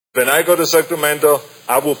When I go to Sacramento,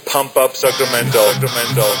 I will pump up Sacramento.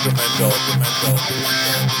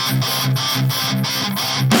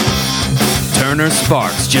 Turner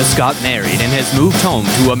Sparks just got married and has moved home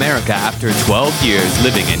to America after 12 years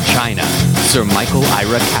living in China. Sir Michael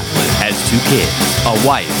Ira Kaplan has 2 kids, a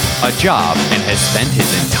wife, a job, and has spent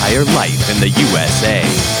his entire life in the USA.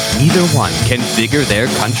 Neither one can figure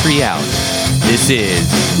their country out. This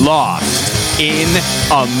is Lost in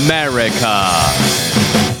America.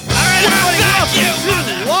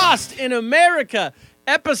 Lost in America,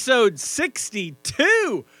 episode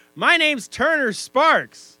 62. My name's Turner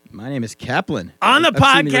Sparks. My name is Kaplan. On the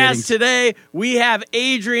podcast today, we have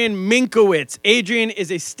Adrian Minkowicz. Adrian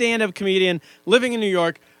is a stand-up comedian living in New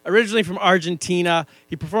York, originally from Argentina.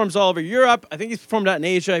 He performs all over Europe. I think he's performed out in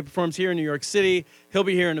Asia. He performs here in New York City. He'll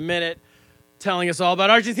be here in a minute telling us all about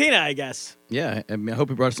Argentina, I guess. Yeah, I hope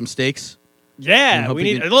he brought us some steaks. Yeah, we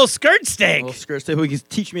need a little skirt steak. A little skirt steak. He can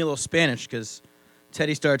teach me a little Spanish because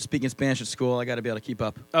Teddy started speaking Spanish at school. I got to be able to keep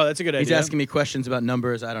up. Oh, that's a good idea. He's asking me questions about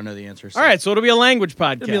numbers. I don't know the answers. So. All right, so it'll be a language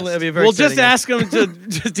podcast. It'll be a very we'll just ask him to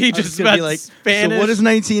just teach us about Spanish. So what is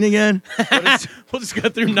 19 again? We'll just go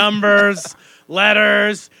through numbers,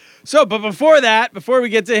 letters. So, but before we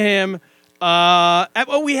get to him,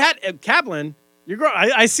 we had Kaplan.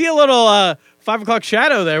 I see a little 5 o'clock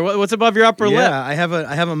shadow there. What's above your upper lip? Yeah, I have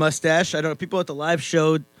a mustache. I don't know. People at the live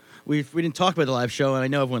show, we didn't talk about the live show, and I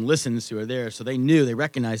know everyone listens who are there, so they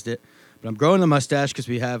recognized it. But I'm growing the mustache because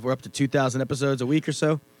we're up to 2,000 episodes a week or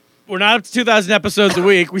so. We're not up to 2,000 episodes a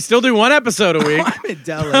week. We still do 1 episode a week. I'm in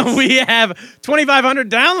Dallas. We have 2,500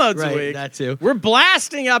 downloads a week. That too. We're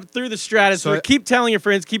blasting up through the stratosphere. So keep telling your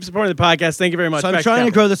friends. Keep supporting the podcast. Thank you very much. So I'm trying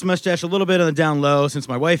to grow this mustache a little bit on the down low since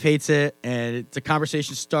my wife hates it, and it's a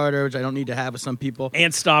conversation starter, which I don't need to have with some people.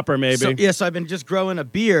 And stopper, maybe. So I've been just growing a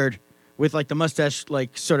beard with like the mustache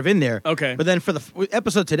like sort of in there. Okay. But then for the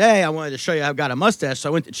episode today, I wanted to show you I've got a mustache, so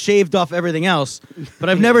I went and shaved off everything else. But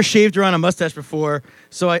I've never shaved around a mustache before,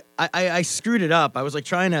 so I screwed it up. I was like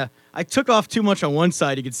I took off too much on one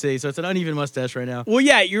side, you could see, so it's an uneven mustache right now. Well,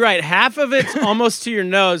 yeah, you're right. Half of it's almost to your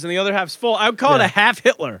nose, and the other half's full. I would call it a half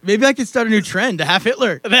Hitler. Maybe I could start a new trend, a half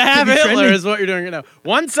Hitler. The half Hitler is what you're doing right now.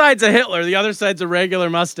 One side's a Hitler, the other side's a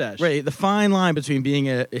regular mustache. Right, the fine line between being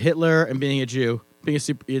a Hitler and being a Jew. It's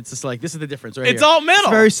just like, this is the difference right here. It's alt middle.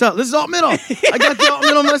 It's very subtle. This is alt middle. I got the alt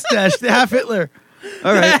middle mustache, the half Hitler.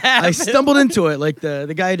 All right. I stumbled into it like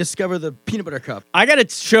the guy who discovered the peanut butter cup. I got a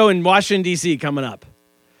show in Washington, D.C. coming up.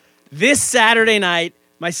 This Saturday night,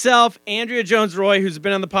 myself, Andrea Jones-Roy, who's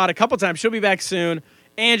been on the pod a couple times, she'll be back soon,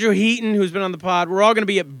 Andrew Heaton, who's been on the pod, we're all going to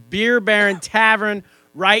be at Beer Baron Tavern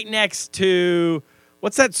right next to,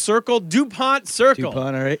 what's that circle? DuPont Circle.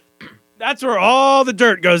 DuPont, all right. That's where all the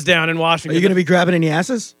dirt goes down in Washington. Are you going to be grabbing any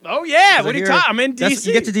asses? Oh, yeah. What are you talking? I'm in D.C.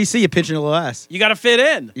 You get to D.C., you're pinching a little ass. You got to fit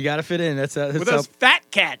in. You got to fit in. That's with those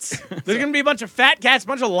fat cats. There's going to be a bunch of fat cats, a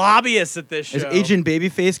bunch of lobbyists at this show. Is Agent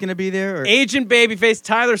Babyface going to be there? Or? Agent Babyface,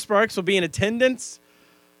 Tyler Sparks will be in attendance.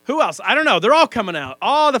 Who else? I don't know. They're all coming out.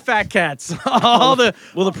 All the fat cats. Will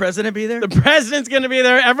the president be there? The president's going to be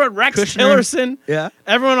there. Everyone. Rex Tillerson. Yeah.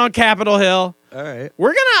 Everyone on Capitol Hill. All right.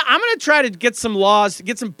 I'm gonna try to get some laws,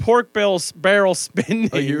 get some pork barrel spending.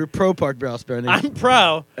 Oh, you're pro pork barrel spending. I'm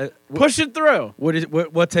pro. Push it through.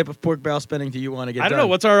 What type of pork barrel spending do you want to get? I don't know.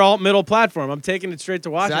 What's our alt middle platform? I'm taking it straight to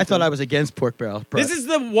Washington. See, I thought I was against pork barrel. This is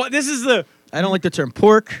the. I don't like the term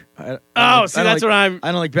pork. I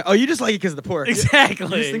don't like. Oh, you just like it because of the pork. Exactly. I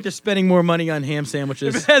just think they're spending more money on ham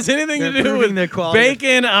sandwiches. If it has anything to do with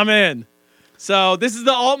bacon, I'm in. So this is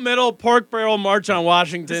the alt-middle pork barrel march on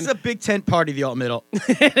Washington. This is a big tent party, the alt-middle.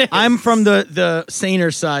 I'm from the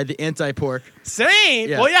saner side, the anti-pork. Sane?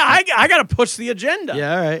 Yeah. Well, yeah, I got to push the agenda.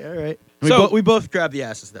 Yeah, all right. We both grab the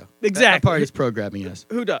asses, though. Exactly. That party's pro-grabbing us.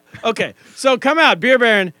 Who does? Okay, so come out, Beer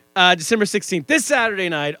Baron, December 16th, this Saturday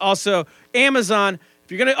night. Also, Amazon.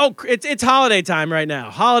 If you're gonna, it's holiday time right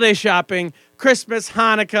now. Holiday shopping, Christmas,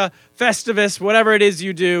 Hanukkah, Festivus, whatever it is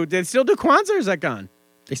you do. Do they still do Kwanzaa, or is that gone?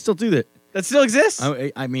 They still do that. That still exists?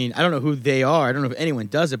 I mean, I don't know who they are. I don't know if anyone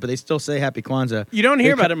does it, but they still say Happy Kwanzaa. You don't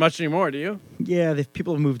hear about it much anymore, do you? Yeah,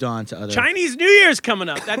 people have moved on to other. Chinese New Year's coming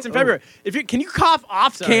up. That's in February. Can you cough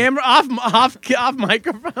off camera, off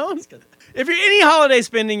microphones? If you're any holiday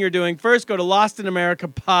spending you're doing, first go to Lost in America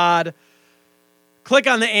Pod. Click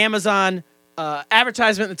on the Amazon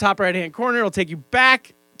advertisement in the top right-hand corner. It'll take you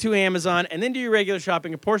back to Amazon, and then do your regular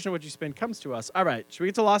shopping. A portion of what you spend comes to us. All right, should we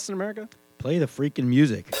get to Lost in America? Play the freaking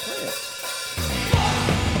music.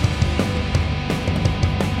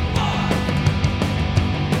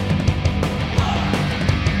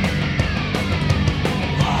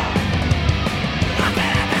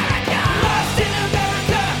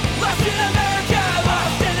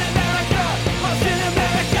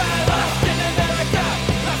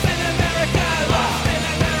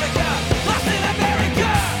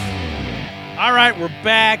 right, we're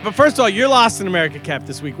back. But first of all, you're Lost in America, Cap,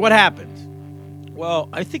 this week. What happened? Well,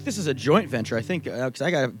 I think this is a joint venture. I think because I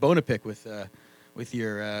got a bone to pick with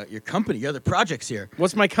your company, your other projects here.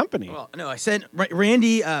 What's my company? Well, no, I sent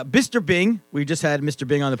Randy, Mr. Bing. We just had Mr.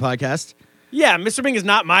 Bing on the podcast. Yeah, Mr. Bing is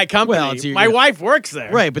not my company. Well, it's my wife works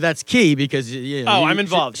there. Right, but that's key because I'm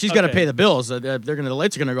involved. She's got to pay the bills. The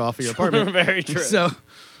lights are gonna go off of your apartment. Very true.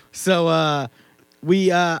 So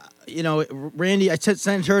we Randy, I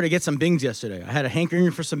sent her to get some Bings yesterday. I had a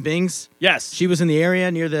hankering for some Bings. Yes. She was in the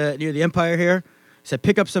area near the Empire here. Said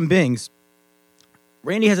pick up some Bings.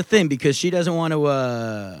 Randy has a thing because she doesn't want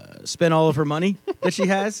to spend all of her money that she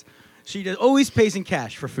has. She always pays in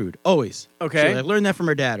cash for food. Always. Okay. I learned that from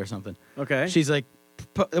her dad or something. Okay. She's like,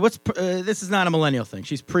 this is not a millennial thing.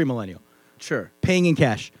 She's pre-millennial. Sure. Paying in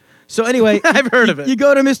cash. So anyway, I've heard of it. You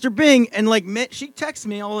go to Mr. Bing and she texts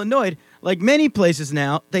me all annoyed. Like many places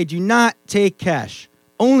now, they do not take cash.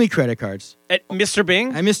 Only credit cards. At Mr.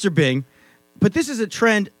 Bing? At Mr. Bing. But this is a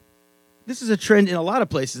trend. This is a trend in a lot of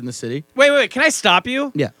places in the city. Wait. Can I stop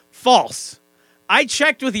you? Yeah. False. I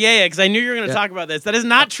checked with Yaya because I knew you were going to talk about this. That is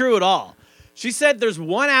not true at all. She said there's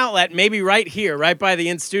one outlet maybe right here, right by the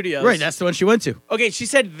In Studios. Right, that's the one she went to. Okay, she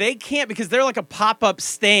said they can't because they're like a pop-up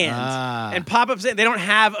stand. And pop-up stand, they don't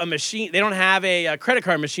have a machine. They don't have a credit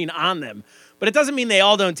card machine on them. But it doesn't mean they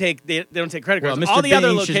all don't take they don't take credit cards. Well, Mr. All the Bing other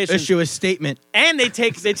should locations issue a statement. And they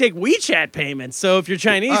take WeChat payments. So if you're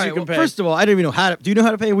Chinese, you can pay. First of all, I don't even know how to. Do you know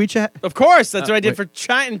how to pay WeChat? Of course, that's what I did for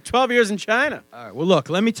China. 12 years in China. All right. Well,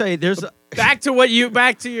 look, let me tell you. There's back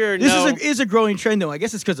to your. This is a growing trend, though. I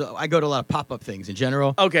guess it's because I go to a lot of pop-up things in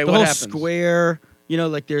general. Okay, the what whole happens? Square.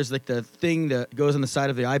 Like there's like the thing that goes on the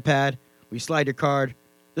side of the iPad. We slide your card.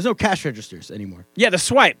 There's no cash registers anymore. Yeah, the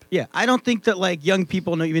swipe. Yeah, I don't think that young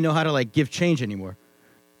people don't even know how to give change anymore.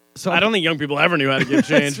 So I don't think young people ever knew how to give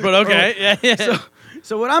change, but okay. Yeah.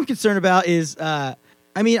 So what I'm concerned about is, I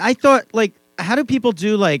thought how do people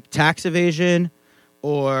do tax evasion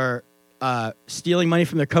or stealing money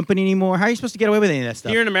from their company anymore? How are you supposed to get away with any of that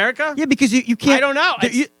stuff? Here in America? Yeah, because you can't. I don't know.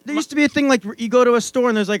 There used to be a thing you go to a store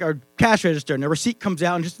and there's a cash register and the receipt comes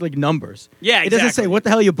out and just numbers. Yeah, It doesn't say what the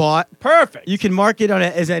hell you bought. Perfect. You can mark it on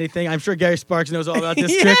it as anything. I'm sure Gary Sparks knows all about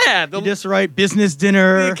this Yeah, trick. You just write business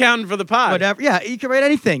dinner. The accountant for the pod. Whatever. Yeah, you can write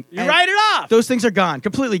anything. You write it off. Those things are gone,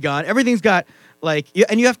 completely gone. Everything's got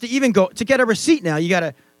and you have to even go to get a receipt now. You got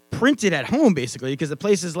to print it at home basically because the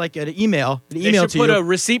place is an email. They should put a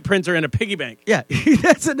receipt printer in a piggy bank. Yeah,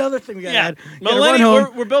 that's another thing we got to add.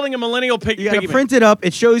 We're building a millennial piggy bank. You got to print it up.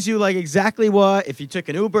 It shows you exactly what. If you took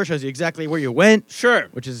an Uber, it shows you exactly where you went. Sure.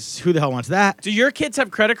 Which is who the hell wants that? Do your kids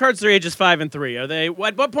have credit cards? They're ages 5 and 3. Are they? At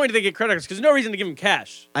what point do they get credit cards? Because there's no reason to give them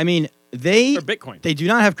cash. I mean, they or Bitcoin. They do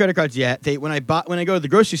not have credit cards yet. When I go to the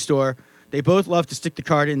grocery store, they both love to stick the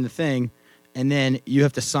card in the thing, and then you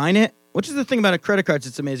have to sign it. Which is the thing about a credit card?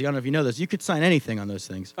 It's amazing. I don't know if you know this. You could sign anything on those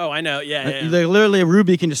things. Oh, I know. Yeah. Literally,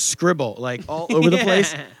 Ruby can just scribble all over the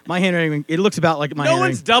place. My handwriting, it looks about like my handwriting. No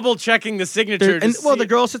one's double checking the signature. The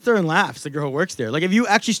girl sits there and laughs. The girl who works there. If you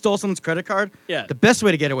actually stole someone's credit card, the best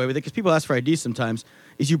way to get away with it, because people ask for ID sometimes,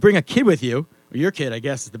 is you bring a kid with you, or your kid, I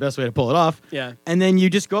guess, is the best way to pull it off. Yeah. And then you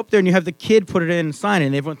just go up there and you have the kid put it in and sign it,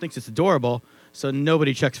 and everyone thinks it's adorable. So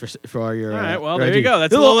nobody checks for your. All right, well, your there ID. you go.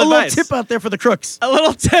 That's a little advice. Tip out there for the crooks. A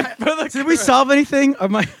little tip for the crooks. Did we solve anything?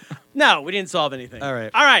 No, we didn't solve anything. All right.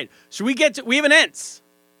 All right. Should we get to? We have an ends.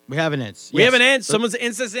 We have an ends. We have an ends. Someone's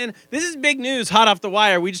ends us in. This is big news, hot off the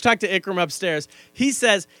wire. We just talked to Ikram upstairs. He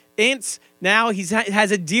says Ints now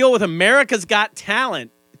has a deal with America's Got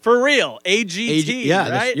Talent. For real, AGT,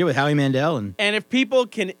 right? Yeah, with Howie Mandel and if people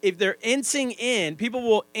if they're intsing in, people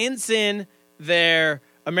will ints in their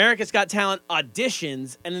America's Got Talent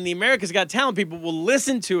auditions, and then the America's Got Talent people will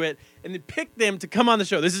listen to it and then pick them to come on the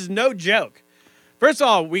show. This is no joke. First of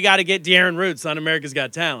all, we got to get De'Aaron Roots on America's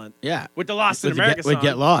Got Talent. Yeah, with the Lost in America song. Would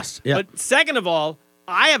get lost. Yeah. But second of all,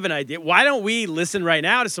 I have an idea. Why don't we listen right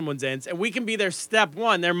now to someone's ends, and we can be their step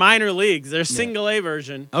one, their minor leagues, their single A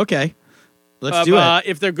version. Okay. Let's do it.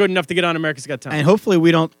 If they're good enough to get on America's Got Talent. And hopefully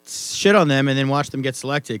we don't shit on them and then watch them get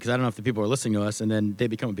selected, because I don't know if the people are listening to us and then they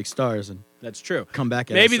become big stars and that's true. Come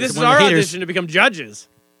back at Maybe us. this is our audition to become judges.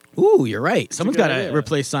 Ooh, you're right. Someone's got to idea.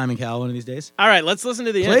 replace Simon Cowell one of these days. All right, let's listen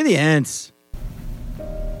to the Play the ends.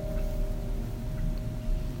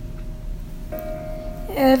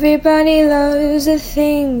 Everybody loves the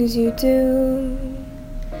things you do,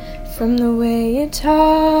 from the way you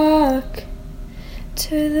talk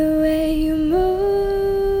to the way you move.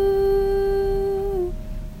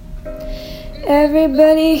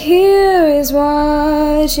 Everybody here is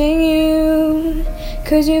watching you,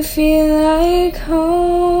 'cause you feel like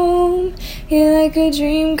home. You're like a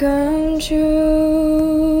dream come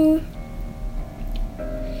true.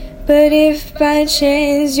 But if by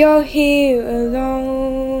chance you're here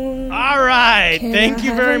alone, All right. can Thank I you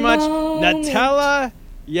have very a much, moment Natella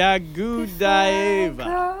before I Yagudaeva.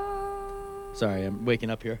 go? Sorry, I'm waking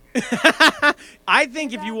up here. I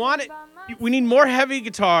think if you want it, we need more heavy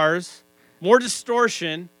guitars, more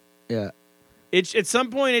distortion. Yeah. At some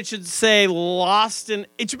point, it should say "Lost in."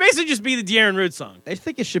 It should basically just be the Darren Root song. I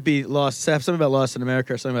think it should be Lost. Have something about Lost in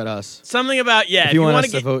America or something about us. Something about If you want wanna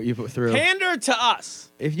us to vote, you put through. pander to us.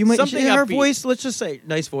 If you might, something her upbeat. voice, let's just say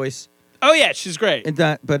nice voice. Oh yeah, she's great. And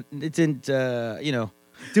that, but it didn't.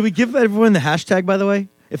 Did we give everyone the hashtag, by the way,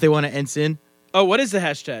 if they want to ensign? Oh, what is the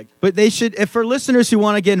hashtag? But they should, if for listeners who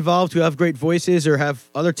want to get involved, who have great voices or have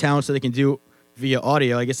other talents that they can do via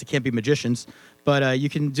audio. I guess it can't be magicians, but you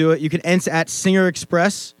can do it. You can ent at Singer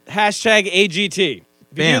Express. Hashtag AGT. If you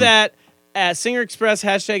Bam. do that at Singer Express,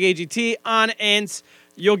 hashtag AGT on Ents,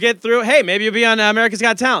 you'll get through. Hey, maybe you'll be on America's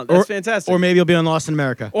Got Talent. That's fantastic. Or maybe you'll be on Lost in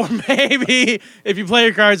America. Or maybe if you play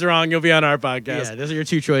your cards wrong, you'll be on our podcast. Yeah, those are your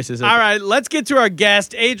two choices. All right, let's get to our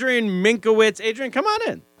guest, Adrian Minkowicz. Adrian, come on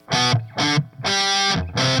in.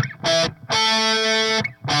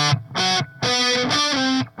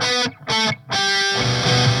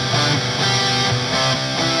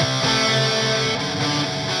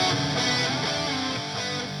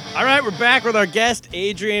 All right, we're back with our guest,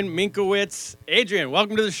 Adrian Minkowicz. Adrian,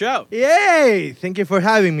 welcome to the show. Yay! Thank you for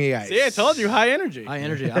having me, guys. See, I told you, high energy. High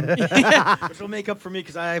energy. Which will make up for me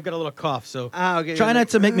because I've got a little cough. So Okay. try not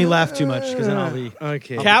to make me laugh too much because then I'll be.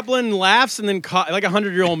 Okay. Kaplan laughs and then like a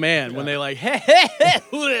 100-year-old man when they like,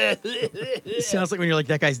 It sounds like when you're like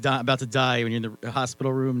that guy's about to die when you're in the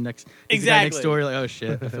hospital room next. The guy next Exactly. door, you're like, oh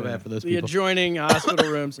shit, I feel bad for those the people. adjoining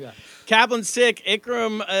hospital rooms. Kaplan's sick.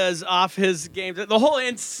 Ikram is off his game. The whole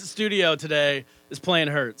Ents studio today is playing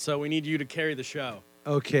hurt, so we need you to carry the show.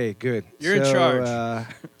 Okay, good. You're in charge.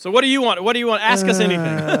 So what do you want? What do you want? Ask us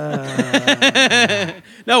anything.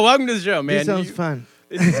 No, welcome to the show, man. This sounds fun.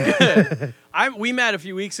 This is good. We met a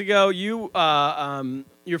few weeks ago. You're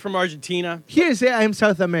from Argentina. Here, say I'm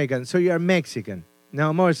South American, so you are Mexican.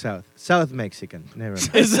 No, more South. South Mexican. Never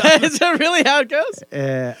mind. Is that really how it goes?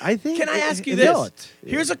 I think. Can I ask you a this? lot.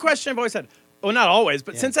 Here's a question I've always had. Well, not always,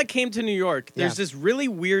 but Yeah. since I came to New York, there's Yeah. this really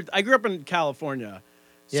weird. I grew up in California,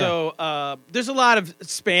 Yeah. so there's a lot of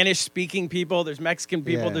Spanish-speaking people. There's Mexican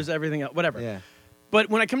people. Yeah. There's everything else, whatever. Yeah.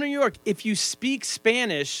 But when I come to New York, if you speak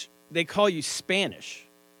Spanish, they call you Spanish.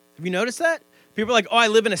 Have you noticed that? People are like, "Oh, I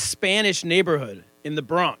live in a Spanish neighborhood in the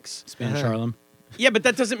Bronx." Spanish Harlem. Yeah, but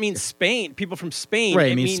that doesn't mean Spain. People from Spain.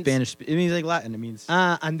 Right, it means Spanish. It means like Latin. It means.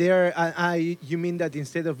 And they're. You mean that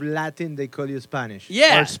instead of Latin, they call you Spanish?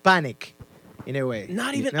 Yeah. Or Hispanic, in a way.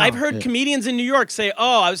 Not even. No. I've heard Yeah. comedians in New York say,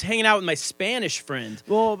 "Oh, I was hanging out with my Spanish friend,"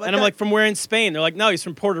 Well, but and I'm like, "From where in Spain?" They're like, "No, he's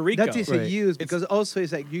from Puerto Rico." That is Right. a use because also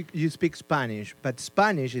it's like you speak Spanish, but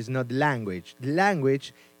Spanish is not language. The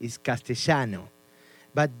language is Castellano.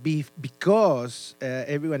 But because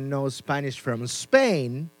everyone knows Spanish from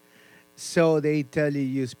Spain, so they tell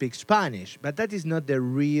you speak Spanish. But that is not the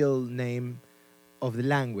real name of the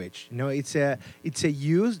language. You know, it's a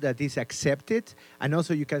use that is accepted, and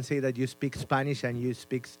also you can say that you speak Spanish and you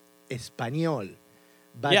speak Español.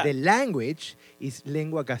 But Yeah. the language is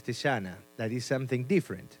lengua castellana. That is something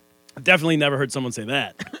different. I've definitely never heard someone say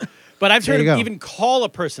that. But I've There heard you them go. even call a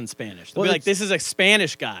person Spanish. They'll Well, be like, "This is a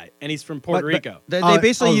Spanish guy, and he's from Puerto But- Rico." They Oh,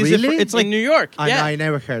 basically oh, use it. really? It's like in New York. Yeah. I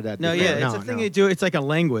never heard that. no, before. yeah, it's a thing you do. It's like a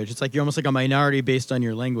language. It's like you're almost like a minority based on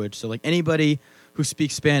your language. So like anybody who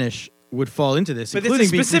speaks Spanish would fall into this. But it's a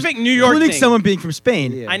including being specific from, New York including thing. someone being from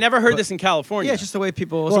Spain. Yeah. I never heard But- this in California. Yeah, it's just the way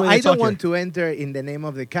people. it's Well, the way I they don't talk want here. to enter in the name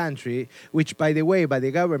of the country, which, by the way, by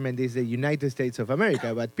the government is the United States of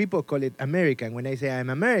America, but people call it American. When I say I'm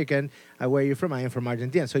American, where are you from? I am from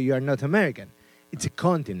Argentina. So you are not American. It's a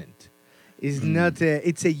continent. It's not.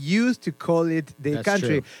 It's a use to call it the That's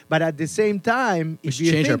country. true. But at the same time, We if should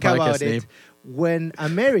you change our think about podcast name. it, when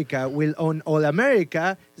America will own all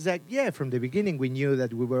America, it's like, yeah, from the beginning we knew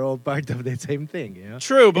that we were all part of the same thing. You know?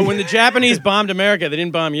 True, but when the Japanese bombed America, they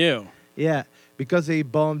didn't bomb you. Yeah, because they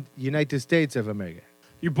bombed United States of America.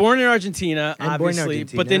 You're born in Argentina, I'm born in obviously,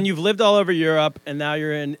 Argentina. but then you've lived all over Europe, and now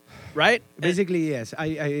you're in, right? Basically, yes.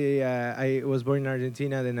 I was born in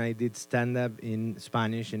Argentina. Then I did stand up in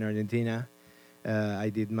Spanish in Argentina. I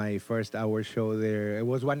did my first hour show there. I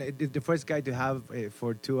was the first guy to have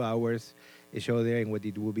for 2 hours a show there in what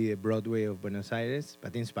it would be a Broadway of Buenos Aires,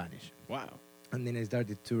 but in Spanish. Wow. And then I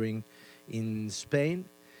started touring in Spain.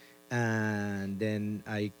 And then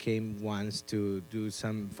I came once to do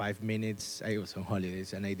some 5 minutes. I was on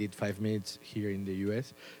holidays, and I did 5 minutes here in the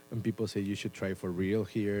U.S. And people say you should try for real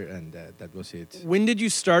here, and that was it. When did you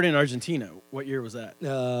start in Argentina? What year was that?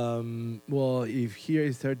 Well, if here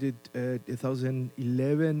I started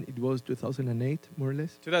 2011, it was 2008, more or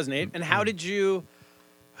less. 2008. And how did you?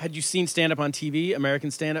 Had you seen stand up on TV, American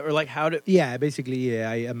stand up, or like how did? Yeah, basically,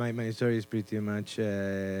 yeah. My story is pretty much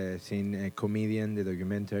seeing a comedian, the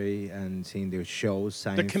documentary, and seeing the shows.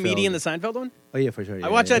 Seinfeld. The comedian, the Seinfeld one? Oh yeah, for sure. Yeah, I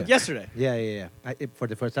watched that yeah. yesterday. Yeah. For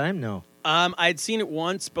the first time, no. I'd seen it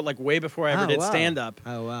once, but like way before I ever did wow. stand up.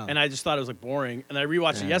 Oh wow. And I just thought it was like boring. And I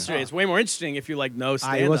rewatched it yesterday. It's way more interesting if you like know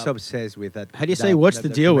stand up. I was obsessed with that. How do you say "what's the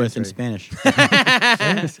deal with" in Spanish?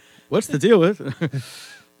 What's the deal with?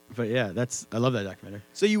 But yeah, I love that documentary.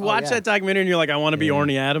 So you watch yeah. that documentary and you're like, I want to be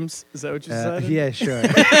Orny Adams? Is that what you said? Yeah, sure.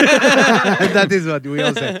 That is what we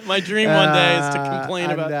all say. My dream one day is to complain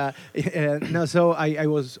about. No, so I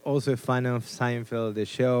was also a fan of Seinfeld, the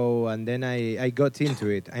show, and then I got into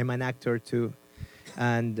it. I'm an actor too,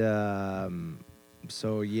 and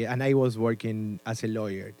so yeah, and I was working as a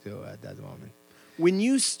lawyer too at that moment. When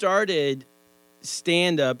you started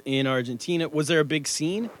stand up in Argentina, was there a big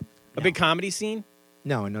scene? A big comedy scene?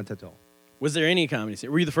 No, not at all. Was there any comedy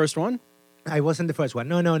scene? Were you the first one? I wasn't the first one.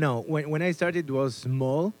 No. When I started, it was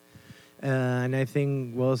small, and I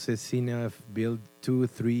think was a scene of built 2,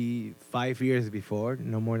 3, 5 years before,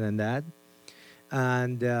 no more than that.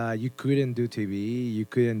 And you couldn't do TV, you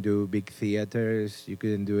couldn't do big theaters, you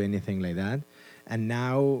couldn't do anything like that. And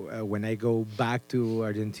now, when I go back to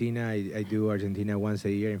Argentina, I do Argentina once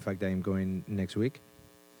a year. In fact, I'm going next week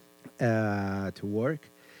to work.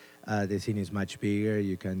 The scene is much bigger.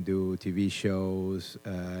 You can do TV shows.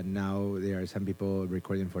 Now there are some people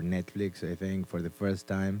recording for Netflix, I think, for the first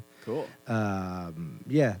time. Cool.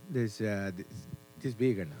 Yeah, it's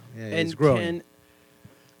bigger now. Yeah, And it's growing.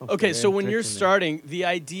 Okay, so when you're interesting. starting, the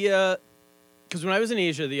idea, because when I was in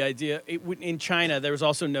Asia, the idea, in China, there was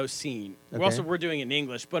also no scene. Okay. We're doing it in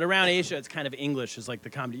English, but around Asia, it's kind of English is like the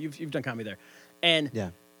comedy. You've done comedy there. And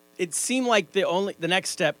Yeah. it seemed like the next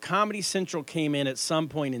step, Comedy Central came in at some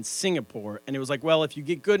point in Singapore, and it was like, well, if you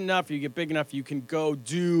get good enough, you get big enough, you can go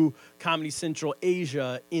do Comedy Central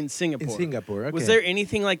Asia in Singapore. In Singapore, okay. Was there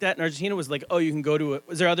anything like that in Argentina? Was like, oh, you can go to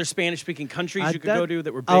was there other Spanish-speaking countries you could go to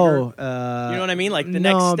that were bigger? Oh, you know what I mean? Like the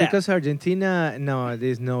no, next step. because Argentina, no,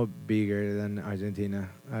 there's no bigger than Argentina.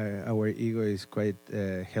 Our ego is quite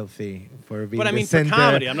healthy for being But I the mean, for center.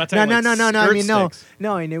 comedy, I'm not talking no, like no. I skirt mean, no. sticks.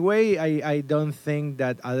 No, in a way, I don't think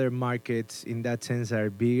that other markets in that sense are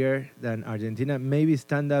bigger than Argentina. Maybe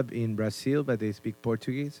stand-up in Brazil, but they speak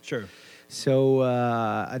Portuguese. Sure. So,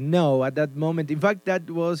 no, at that moment, in fact, that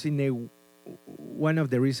was one of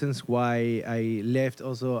the reasons why I left.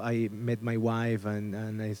 Also, I met my wife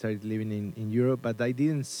and I started living in Europe, but I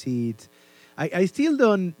didn't see it. I still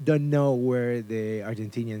don't know where the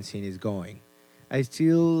Argentinian scene is going. I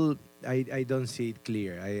don't see it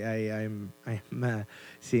clear. I'm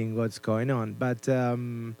seeing what's going on, but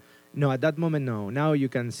no, at that moment, no. Now you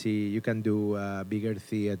can do bigger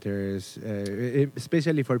theaters,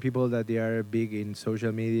 especially for people that they are big in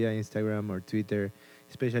social media, Instagram or Twitter.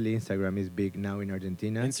 Especially Instagram is big now in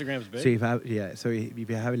Argentina. Instagram's big. So if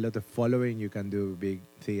you have a lot of following, you can do big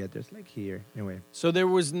theaters like here. Anyway. So there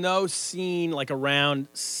was no scene like around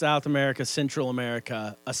South America, Central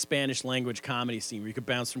America, a Spanish language comedy scene where you could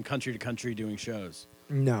bounce from country to country doing shows.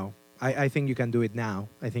 No, I think you can do it now.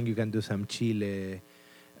 I think you can do some Chile,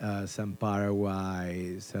 some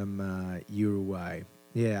Paraguay, some Uruguay.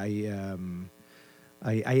 Yeah,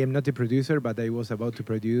 I am not a producer, but I was about to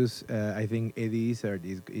produce. I think Eddie Izzard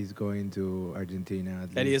is going to Argentina.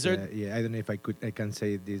 Eddie Izzard? Yeah, I don't know if I can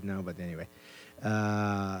say this now, but anyway.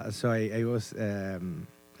 So I was.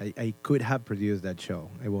 I could have produced that show.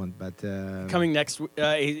 I won't, but Coming next,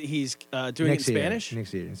 he's doing it in Spanish.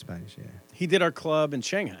 Next year in Spanish, yeah. He did our club in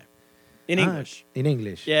Shanghai, in English. In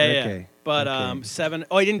English. Yeah, okay. yeah. But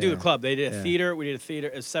Okay. he didn't do the Yeah. club. They did a Yeah. theater. We did a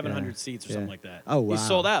theater. 700 Yeah. seats or Yeah. something like that. Oh, wow. He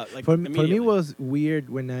sold out. Like For me, immediately. it was weird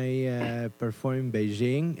when I performed in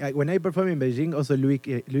Beijing. When I performed in Beijing, also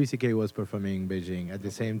Louis C.K. was performing in Beijing at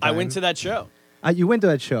the same time. I went to that show. You went to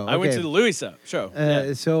that show. I went okay. to the Louis show.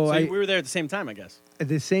 Yeah. So we were there at the same time, I guess. at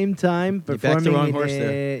the same time You backed performing the wrong in horse a,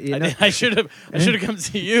 there. you know, I should have come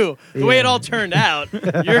to you. The way it all turned out,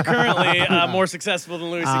 you're currently more successful than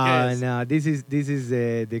Louis C.K. is. no, this is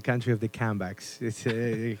the country of the comebacks. It's,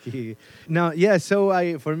 no, yeah.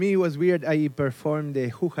 So for me it was weird. I performed the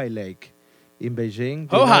Huhai Lake in Beijing.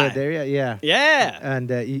 Do you know Hohai. that area? Yeah. Yeah. And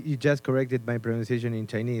you just corrected my pronunciation in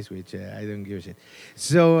Chinese, which I don't give a shit.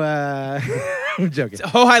 So I'm joking.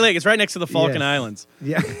 Hohai Lake. It's right next to the Falkland Yes. Islands.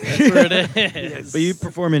 Yeah. That's where it is. But you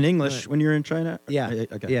perform in English when you're in China? Yeah.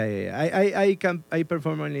 Okay. Yeah. I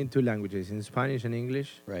perform only in two languages, in Spanish and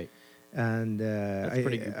English. Right. And That's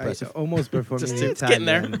pretty impressive. I almost performed Just in it's getting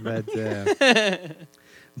there. Italian,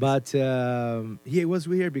 but yeah, it was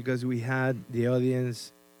weird because we had the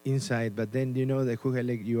audience inside, but then the Hohai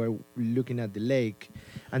Lake, you are looking at the lake,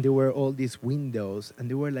 and there were all these windows, and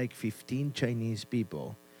there were like 15 Chinese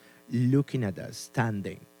people looking at us,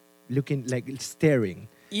 standing, looking like staring,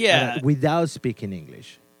 Yeah. without speaking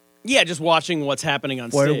English Yeah, just watching what's happening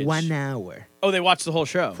on for stage. 1 hour. Oh, they watched the whole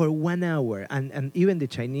show. For 1 hour, and even the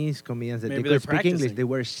Chinese comedians that Maybe they they're could speak English, practicing. they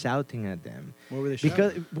were shouting at them. What were they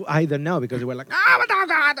Because I don't know, because they were like,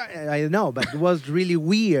 I don't know, but it was really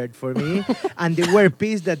weird for me. And they were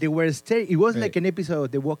pissed that they were staring. It was like an episode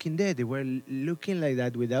of The Walking Dead. They were looking like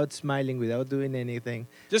that without smiling, without doing anything.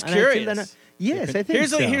 Just And I feel curious. that yes, I think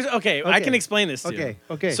so. Okay, I can explain this to you.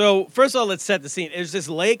 Okay. So first of all, let's set the scene. There's this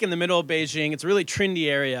lake in the middle of Beijing. It's a really trendy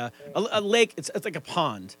area. A lake. It's like a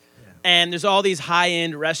pond, and there's all these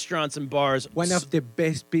high-end restaurants and bars. One of the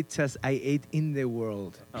best pizzas I ate in the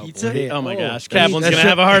world. Pizza? Yeah. Oh my gosh, that's- Kaplan's gonna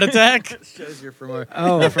have a heart attack. Shows you're from,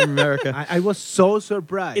 From America. I was so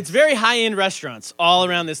surprised. It's very high-end restaurants all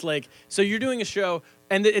around this lake. So you're doing a show,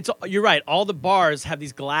 and you're right. All the bars have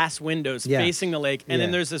these glass windows Yeah. facing the lake, and then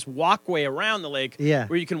Yeah. there's this walkway around the lake Yeah.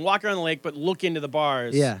 where you can walk around the lake but look into the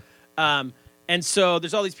bars. Yeah. And so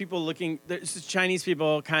there's all these people looking. There's this Chinese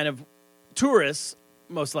people, kind of tourists,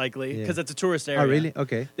 most likely, because Yeah. it's a tourist area. Oh, really?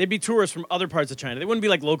 Okay. They'd be tourists from other parts of China. They wouldn't be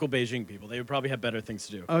like local Beijing people. They would probably have better things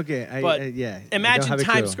to do. Okay. But yeah. I don't Imagine have a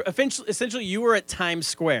Times clue. Square. Essentially, you were at Times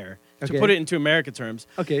Square, to Okay. put it into American terms.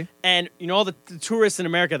 Okay. And all the tourists in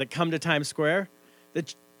America that come to Times Square,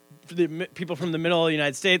 the people from the middle of the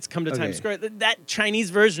United States come to Okay. Times Square. That Chinese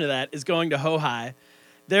version of that is going to Hohai.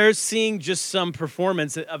 They're seeing just some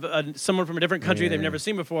performance of someone from a different country they've Yeah. never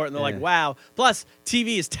seen before, and they're like, Yeah. "Wow!" Plus,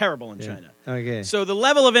 TV is terrible in Yeah. China, Okay. so the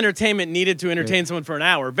level of entertainment needed to entertain someone for an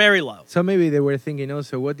hour very low. So maybe they were thinking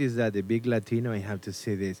also, what is that? The big Latino? I have to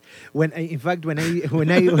see this. When I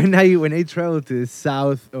traveled to the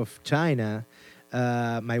south of China,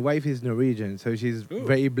 my wife is Norwegian, so she's Ooh.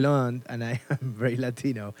 very blonde, and I am very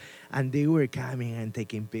Latino. And they were coming and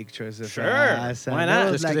taking pictures of Sure. us. Why and not?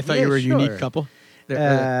 I was Just because like, they thought you were a yeah, unique sure. couple?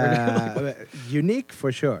 Unique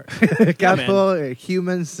for sure. man. Couple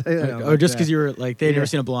humans. I don't know, Or just but, because you were like, they'd yeah. never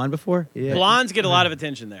seen a blonde before? yeah. Blondes get a lot of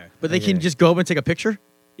attention there. But they Okay. can just go up and take a picture?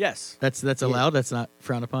 Yes. That's allowed? That's not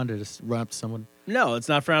frowned upon to just run up to someone? No, it's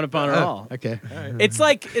not frowned upon at all. Okay. It's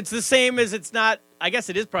like it's the same as it's not. I guess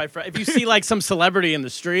it is probably. If you see like some celebrity in the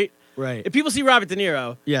street, Right. if people see Robert De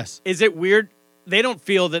Niro, Yes. is it weird? They don't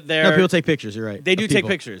feel that they're. No, people take pictures. You're right. They do of take people.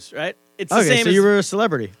 pictures, right? It's the Okay, same so as you were a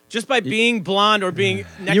celebrity. just by being blonde or being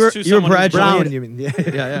next You were- to you were someone Brad who's Brown, blonde. you mean? Yeah.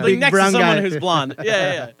 Yeah. Like Big next to brown someone guy. who's blonde.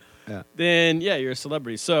 Yeah. Yeah. Then you're a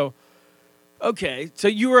celebrity. So, okay, so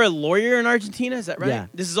you were a lawyer in Argentina, is that right? Yeah.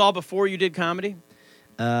 This is all before you did comedy.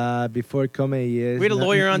 Before comedy, yes. We had a Not-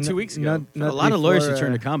 lawyer on not- 2 weeks ago. Not A lot of lawyers who before,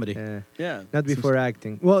 turn to comedy. Yeah. Not before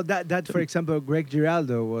acting. Well, that for example, Greg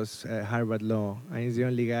Giraldo was Harvard Law, and he's the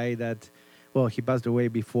only guy that, well, he passed away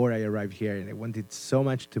before I arrived here, and I wanted so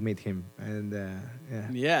much to meet him. And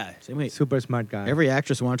Yeah. Same way. super smart guy. Every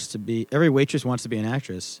waitress wants to be an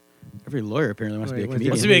actress. Every lawyer apparently wants to be a Wait,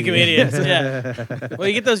 comedian. Wants to be a comedian. yeah. Well,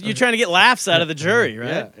 you get those. You're trying to get laughs out of the jury,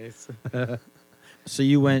 right? So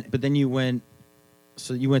you went, but then you went.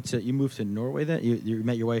 So you moved to Norway then? You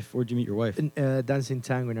met your wife. Where'd you meet your wife? Dancing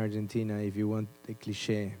tango in Argentina, if you want the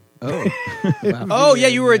cliche. Oh. Wow. Oh yeah,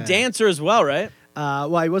 you were a Yeah. dancer as well, right?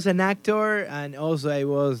 Well, I was an actor, and also I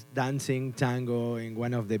was dancing tango in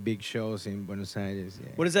one of the big shows in Buenos Aires.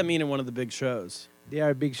 Yeah. What does that mean in one of the big shows? They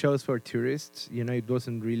are big shows for tourists. You know, it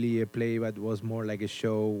wasn't really a play, but was more like a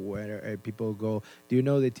show where people go. Do you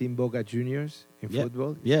know the team Boca Juniors in Yeah.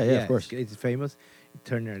 football? Yeah, of course. It's famous.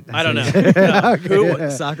 Turner. I don't know. No. Who?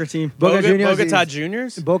 Soccer team. Boca Juniors Bogota is-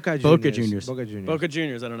 Juniors? Boca Juniors. Boca Juniors. Boca Juniors. Boca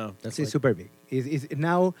Juniors. I don't know. That's It's super big. It's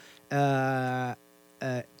now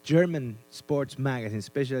German sports magazine,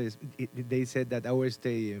 especially, they said that our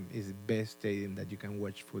stadium is the best stadium that you can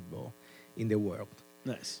watch football in the world.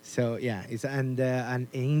 Nice. So yeah, it's and an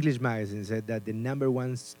English magazine said that the number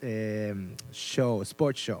one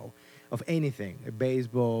sports show of anything,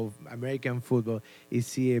 baseball, American football, is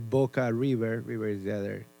see a Boca River. River is the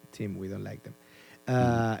other team, we don't like them.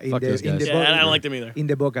 Fuck those guys. Yeah, I don't like them either. in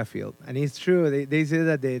the Boca field, and it's true. They say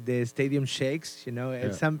that the stadium shakes. You know,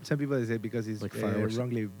 and some people say because it's Like fireworks.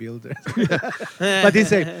 wrongly built, but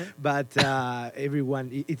it's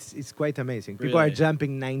everyone. It's quite amazing. People are Really?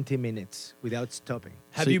 jumping 90 minutes without stopping.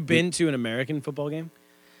 Have So you you- been to an American football game?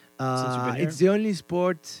 Since you've been here? It's the only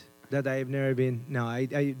sport that I've never been. No,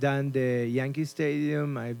 I've done the Yankee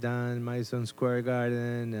Stadium. I've done Madison Square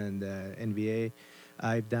Garden and NBA.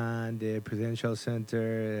 I've done the Presidential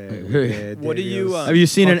Center. What do you, Have you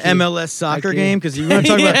seen an hockey. MLS soccer Hockey. game? Because you want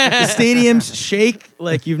to talk about the stadiums shake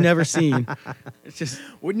like you've never seen. It's just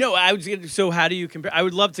Well, no, so how do you compare? I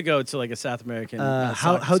would love to go to like a South American.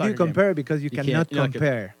 How do soccer you game. compare? Because you can't- cannot you're not gonna-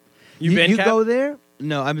 compare. You been, you Cap? go there?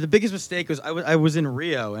 no. I mean, the biggest mistake was I was in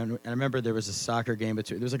Rio and I remember there was a soccer game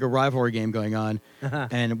between. There was like a rivalry game going on,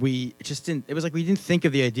 and we just didn't. It was like we didn't think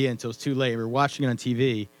of the idea until it was too late. We were watching it on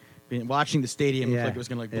TV. Watching the stadium looked Yeah. like it was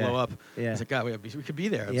gonna like Yeah. blow up. Yeah. I was like, God, we could be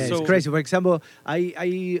there. Yeah, So- it's crazy. For example,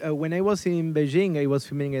 I when I was in Beijing, I was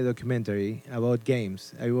filming a documentary about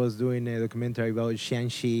games. I was doing a documentary about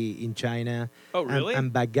Shanxi in China. Oh, really?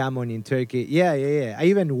 And backgammon in Turkey. Yeah. I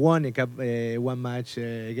even won one match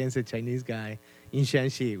against a Chinese guy in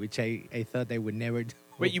Shanxi, which I thought I would never do.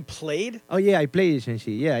 Wait, you played? Oh yeah, I played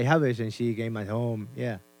Shanxi. Yeah, I have a Shanxi game at home.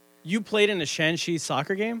 Yeah. You played in a Shanxi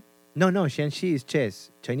soccer game? No, Shanxi is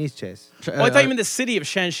chess, Chinese chess. Oh, I thought you meant the city of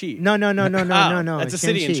Shanxi. No. Oh, that's a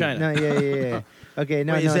city in Shanxi. China. No, yeah. Okay,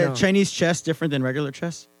 no, Wait, no, is that no. Chinese chess different than regular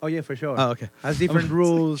chess? Oh yeah, for sure. Oh, okay. Has different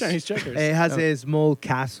rules. Chinese checkers. It has a small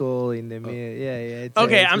castle in the middle. Yeah. It's,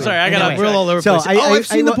 Okay, it's I'm good. sorry, I got Anyway, off We're all over the So place. I've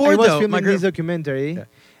seen the board I was though. filming My this group. documentary, Yeah.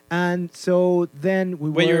 and so then we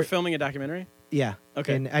Wait, were. you were filming a documentary? Yeah.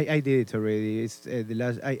 Okay. And I did it already. It's the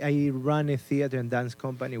last. I run a theater and dance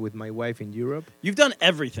company with my wife in Europe. You've done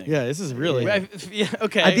everything. Yeah, this is really. Yeah,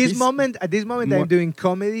 okay. At this moment, More- I'm doing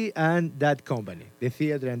comedy and that company, the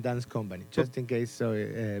theater and dance company, just in case so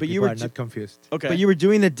But you people were are ju- not confused. Okay. But you were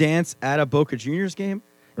doing the dance at a Boca Juniors game?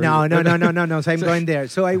 Or- No. So I'm going there.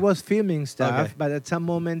 So I was filming stuff, Okay. but at some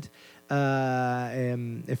moment,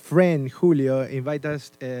 a friend Julio invited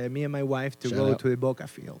us, me and my wife, to Shout go out. to the Boca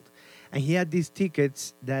field, and he had these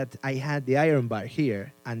tickets that I had the iron bar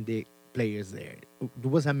here and the players there. It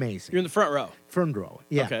was amazing. You're in the front row. Front row,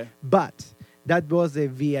 yeah. Okay. But that was the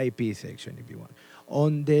VIP section, if you want.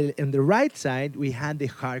 On the right side, we had the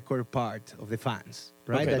hardcore part of the fans,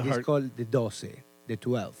 right? Okay, That the is hard- called the 12, the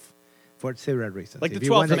 12, for several reasons. Like the If you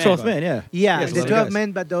 12th want The to- 12th man, yeah. Yeah, Yes, the those 12 guys.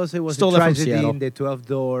 men, but also was Stole a that from tragedy Seattle. in the 12th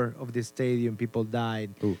door of the stadium. People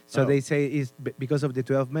died. Ooh. So Oh. they say it's because of the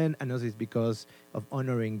 12 men, and also it's because of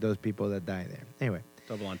honoring those people that died there. Anyway,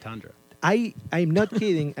 Double entendre. I'm not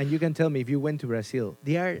kidding, and you can tell me if you went to Brazil.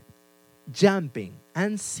 They are jumping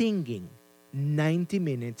and singing 90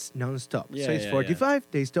 minutes nonstop. Yeah, So it's yeah, 45,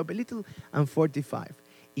 they stop a little, and 45.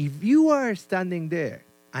 If you are standing there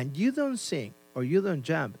and you don't sing or you don't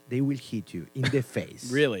jump, they will hit you in the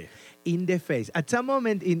face. Really? In the face. At some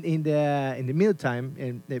moment in the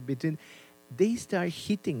mealtime, between, they start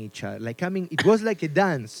hitting each other, like coming. It was like a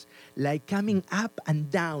dance, like coming up and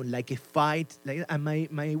down, like a fight. Like, and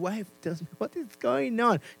my wife tells me, "What is going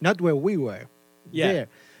on?" Not where we were. Yeah. There.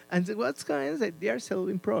 And so what's going on? Is that they are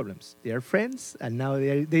solving problems. They are friends, and now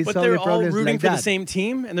they But solve they're the all problems rooting like for that. the same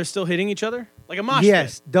team and they're still hitting each other? Like a mosh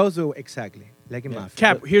Yes, pit. those are exactly like a Yeah. mafia.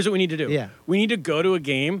 Cap, But- here's what we need to do. Yeah. We need to go to a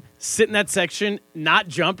game, sit in that section, not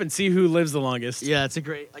jump, and see who lives the longest. Yeah, it's a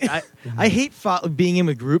great. Like, I hate being in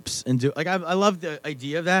with groups and do like I love the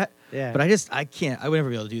idea of that. Yeah. But I can't. I would never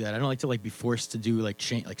be able to do that. I don't like to like be forced to do like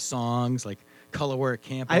like songs, like color work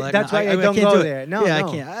camp. That's why I don't can't go do it. there. No, yeah, no.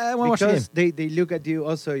 I can't. I want to watch the game. because they look at you.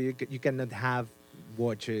 Also, you cannot have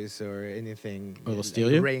watches or anything. Oh, they'll like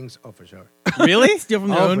steal you? rings. Oh, for sure. Really? Steal from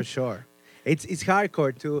their Oh, own. for sure. It's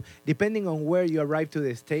hardcore too. Depending on where you arrive to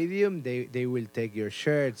the stadium, they will take your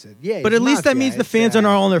shirts. Yeah, But it's at least that mafia. means the It's, fans aren't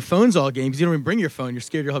all on their phones all game because you don't even bring your phone. You're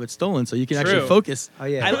scared you'll have it stolen, so you can True. actually focus. Oh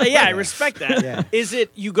yeah. I respect that. Yeah. Is it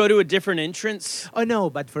you go to a different entrance? Oh no,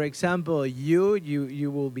 but for example, you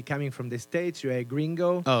will be coming from the States. You're a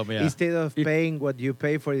gringo. Oh, yeah. Instead of You- paying what you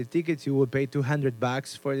pay for the tickets, you will pay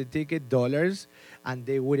 $200 for the ticket, dollars, and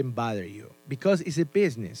they wouldn't bother you because it's a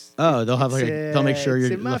business. Oh, they'll have It's like they'll make sure it's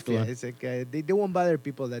you're a left mafia. alone. It's like they won't bother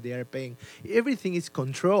people that they are paying. Everything is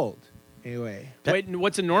controlled anyway. Wait,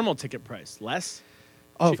 what's a normal ticket price? Less?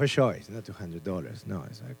 Oh, for sure, it's not $200. No,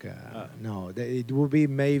 it's like no. It will be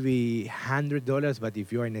maybe $100, but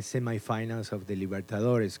if you are in the semifinals of the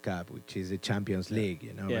Libertadores Cup, which is the Champions League,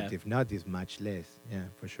 you know. Yeah. But if not, it's much less. Yeah,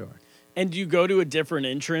 for sure. And do you go to a different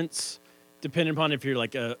entrance Depending upon if you're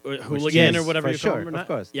like a hooligan or whatever for you sure, call them or not. of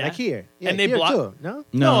course. Yeah. Like here. Yeah, And they here block- too, no?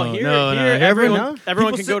 No, here everyone People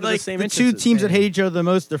can sit, go to the like, same the two entrances. teams that hate each other the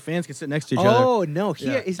most, their fans can sit next to each other. Oh, no.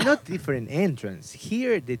 Here Yeah. it's not different entrance.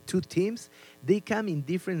 Here, the two teams, they come in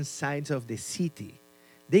different sides of the city.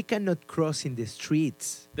 They cannot cross in the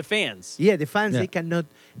streets. The fans. Yeah, the fans, Yeah.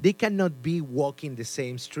 they cannot be walking the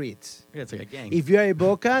same streets. Yeah, it's like a gang. If you are a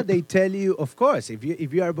Boca, they tell you, of course, if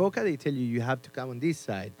you are Boca, they tell you you have to come on this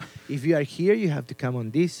side. If you are here, you have to come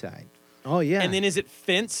on this side. Oh, yeah. And then is it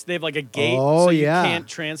fenced? They have like a gate Oh, so you yeah. can't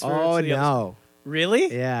transfer Oh, to the other no.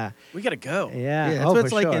 Really? Yeah. We gotta go. Yeah, Yeah, that's oh, what for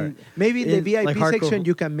it's like sure. in- Maybe in the in, VIP like, hardcore- section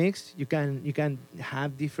you can mix. You can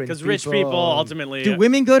have different. Because rich people ultimately. Do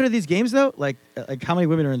women go to these games though? Like how many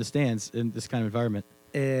women are in the stands in this kind of environment?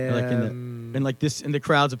 Like in the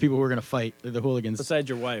crowds of people who are gonna fight, the hooligans. besides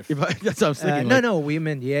your wife. That's what I was thinking. no, like- no,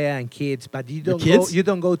 women, yeah, and kids, but you don't kids? go. You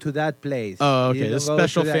don't go to that place. Oh, You okay. The don't go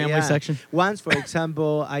special to that- family yeah. section. Once, for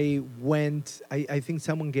example, I went. I think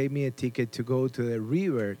someone gave me a ticket to go to the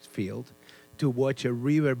River Field to watch a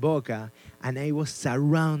River Boca, and I was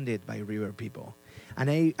surrounded by River people.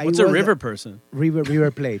 And What's a river person?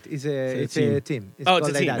 River Plate? It's a team. Oh, it's called a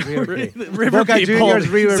like team. that, River Plate. River Boca people. Juniors,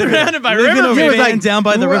 River Plate. Surrounded by Living river a people. van down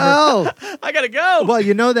by the river. Well, I gotta go. well,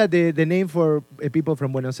 you know that the name for people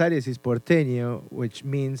from Buenos Aires is porteño, which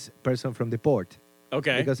means person from the port.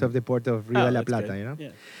 Okay. Because of the port of Oh, Rio La that's Plata, good. you know?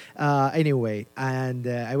 Yeah. Anyway, and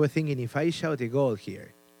I was thinking if I shout a goal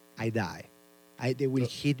here, I die. They will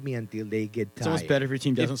hit me until they get It's tired. almost better if your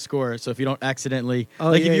team doesn't score. So if you don't accidentally, Oh,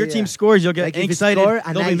 like yeah, if your yeah. team scores, you'll get Like if you excited. score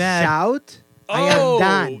and They'll I be mad. shout, I am Oh,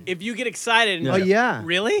 done. if you get excited. Oh, yeah.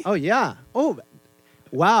 Really? Oh, yeah. Oh,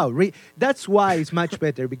 wow. That's why it's much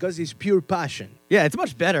better, because it's pure passion. Yeah, it's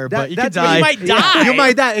much better, That- but you could that's when die. you might die. Yeah, you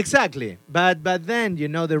might die, exactly. But then, you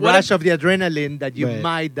know, the What rush if- of the adrenaline that you Right.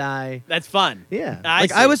 might die. That's fun. Yeah.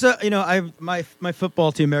 Like I was, my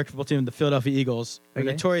football team, American football team, the Philadelphia Eagles, are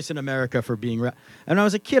Okay. notorious in America for being. And when I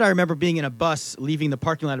was a kid, I remember being in a bus leaving the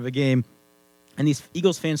parking lot of a game, and these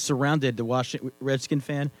Eagles fans surrounded the Washington Redskin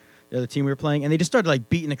fan, the other team we were playing, and they just started like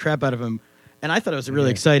beating the crap out of him. And I thought it was really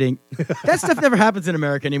Yeah. exciting. That stuff never happens in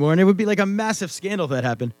America anymore, and it would be like a massive scandal if that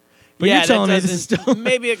happened. But yeah, you're telling me that this is doesn't- still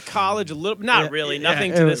maybe at college a little. Not Yeah, really. yeah,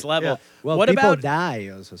 Nothing yeah, to this yeah. level. Well, what people about die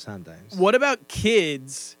also sometimes. what about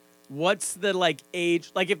kids? What's the like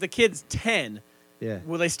age? Like if the kid's 10, Yeah.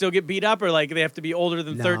 will they still get beat up, or like they have to be older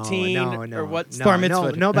than 13, no, or what? No, Bar no,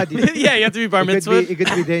 mitzvah. nobody. Yeah, you have to be bar mitzvah. It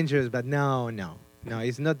could be dangerous, but no,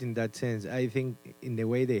 it's not in that sense. I think in the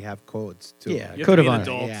way they have codes too. Yeah, You have code to of be an honor.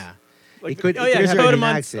 adult. Yeah. Like, It could- oh it yeah, could code happen in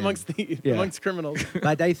amongst accident. Yeah. amongst criminals.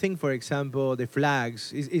 But I think, for example, the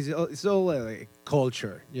flags it's all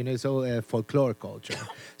culture. You know, it's all folklore culture.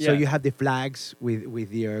 So Yeah. you have the flags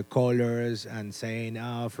with your colors and saying,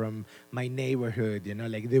 "Oh, from my neighborhood," you know,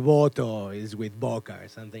 like the voto is with Boca or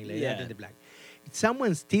something like that Yeah. in the flag. If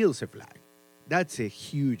someone steals a flag, that's a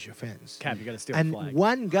huge offense. Cap, you gotta steal And a flag.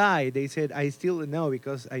 one guy, they said, I still know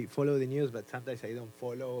because I follow the news, but sometimes I don't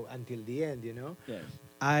follow until the end, you know. Yeah.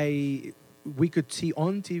 We could see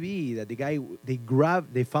on TV that the guy,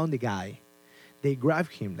 they found the guy, they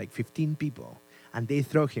grabbed him, like 15 people, and they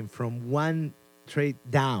throw him from one tree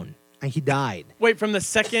down, and he died. Wait, from the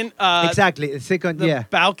second, Exactly, the second, the yeah.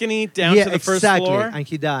 balcony down Yeah, to the first exactly, floor. and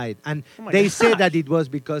he died. And Oh my they said gosh. that it was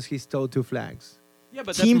because he stole 2 flags. Yeah,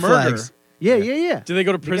 but Team that's murder. flags. Yeah. Do they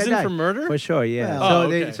go to The guy prison died. for murder? For sure, yeah. Well, Oh, so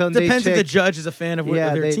they, okay. so they Depends if the check- judge is a fan of, yeah,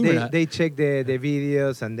 of their team or not. they check the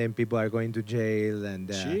videos, and then people are going to jail. And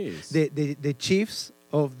Jeez. the chiefs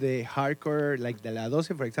of the hardcore, like the La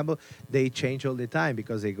 12, for example, they change all the time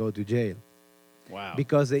because they go to jail Wow.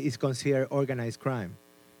 because it's considered organized crime.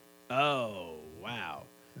 Oh, wow.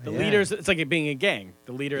 The Yeah. leaders, it's like it being a gang.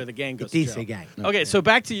 The leader of the gang goes It to is jail. a gang. Okay, so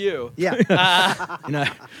back to you. Yeah, You know,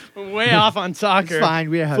 Way off on soccer. it's fine.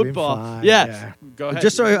 We're having Football. fun. Yeah. Go ahead.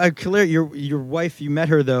 just so I'm clear, your wife, you met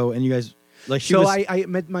her though, and you guys like she So was. I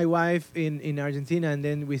met my wife in Argentina, and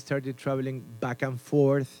then we started traveling back and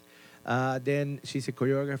forth. Then she's a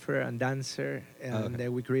choreographer and dancer, and okay.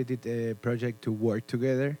 we created a project to work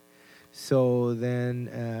together. So then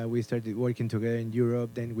we started working together in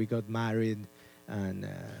Europe. Then we got married, and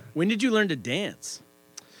when did you learn to dance?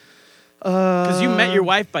 Because you met your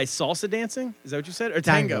uh, wife by salsa dancing? Is that what you said? Or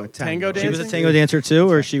Tango, tango? tango. dancing? she was a tango dancer too,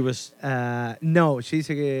 or she was. No, she's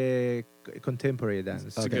a contemporary dance.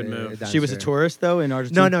 It's a good move. She was a dancer. tourist though in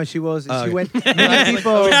Argentina. No, she was. Oh, She okay. went. Many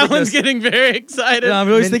people. Alan's getting very excited. No, I'm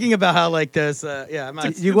always Then- thinking about how like this. Yeah, I'm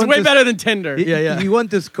not. You It's want way to- better than Tinder. Yeah. You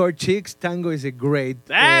want to score chicks? Tango is a great.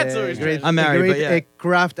 That's what he's trying to say. I'm married, a great, but yeah.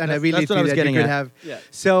 craft and That's ability what I was that getting you could at. have. Yeah.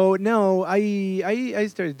 So no, I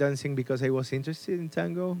started dancing because I was interested in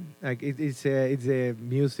tango. Like it's a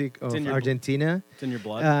music of in your bl- Argentina, It's in your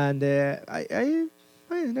blood. and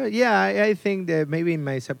I don't know. Yeah, I think that maybe in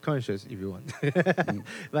my subconscious, if you want.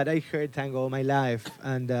 But I heard tango all my life,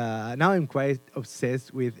 and now I'm quite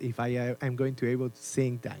obsessed with if I'm going to able to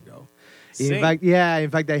sing tango. Sing?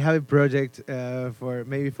 In fact, I have a project for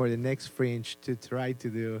the next Fringe to try to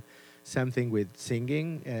do something with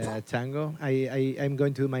singing tango. I'm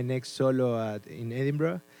going to do my next solo in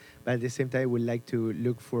Edinburgh, but at the same time, I would like to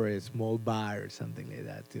look for a small bar or something like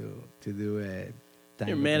that to do a tango.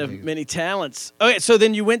 You're a man of project. many talents. Okay, so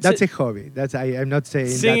then you went That's to a hobby. I'm not saying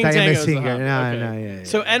singing that I am tango a is a singer. hobby. No, Okay. no, yeah.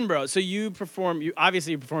 So Edinburgh, so you perform. You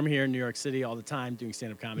obviously perform here in New York City all the time, doing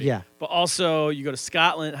stand-up comedy. Yeah. But also you go to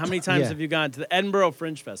Scotland. How many times Yeah. have you gone to the Edinburgh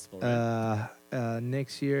Fringe Festival? Right?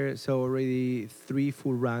 Next year, so already 3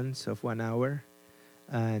 full runs of 1 hour,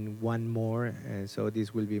 and one more. So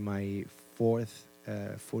this will be my 4th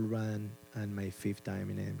full run and my 5th time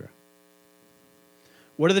in Edinburgh.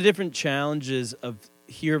 What are the different challenges of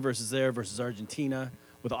here versus there versus Argentina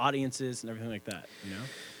with audiences and everything like that? You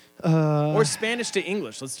know, or Spanish to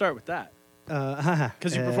English. Let's start with that.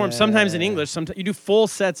 Because you perform sometimes in English, sometimes you do full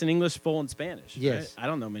sets in English, full in Spanish. Yes. right? I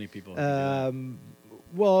don't know many people. who do that.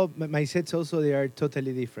 Well, my sets also, they are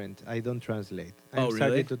totally different. I don't translate. I'm Oh, really?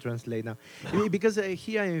 starting to translate now. Because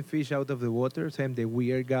here I am fish out of the water, so I'm the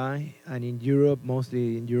weird guy. And in Europe,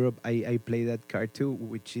 mostly in Europe, I play that card too,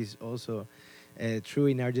 which is also true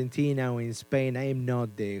in Argentina or in Spain. I am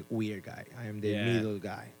not the weird guy. I am the Yeah. middle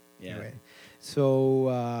guy. Yeah. Right?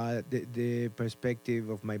 So the perspective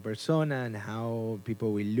of my persona and how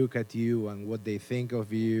people will look at you and what they think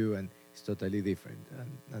of you, and it's totally different.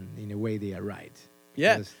 And in a way, they are right.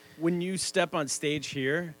 Yeah. Because- When you step on stage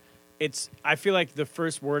here, I feel like the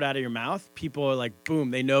first word out of your mouth, people are like,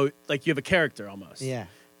 boom, they know, like you have a character almost. Yeah.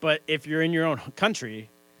 But if you're in your own country,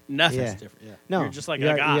 nothing's Yeah. different. Yeah. No. You're just like you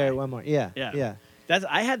a are, guy. Yeah, one more. Yeah. Yeah. Yeah.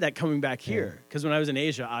 I had that coming back here because when I was in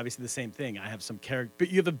Asia, obviously the same thing. I have some character, but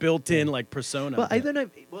you have a built-in like persona. Well, I don't know.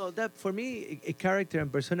 Well, that for me, a character and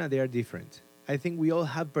persona, they are different. I think we all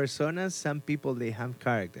have personas. Some people, they have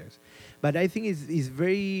characters. But I think it's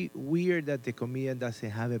very weird that the comedian doesn't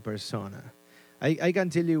have a persona. I can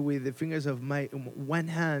tell you with the fingers of my one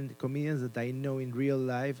hand, comedians that I know in real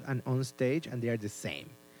life and on stage, and they are the same.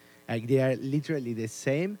 Like, they are literally the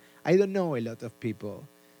same. I don't know a lot of people.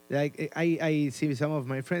 Like, I see some of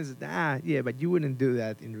my friends, yeah, but you wouldn't do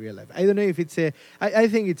that in real life. I don't know if it's I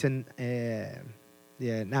think it's an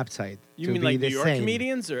upside. you to mean be like the New York same.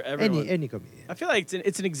 comedians or everyone? Any comedian. I feel like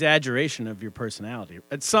it's an exaggeration of your personality.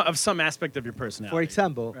 It's of some aspect of your personality. For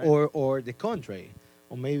example, Right. or the contrary,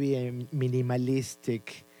 or maybe a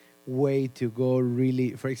minimalistic way to go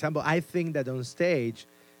really. For example, I think that on stage,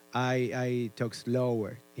 I talk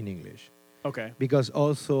slower in English Okay. because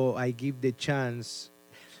also I give the chance.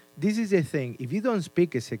 This is the thing. If you don't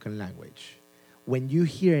speak a second language, when you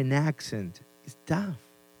hear an accent, it's tough.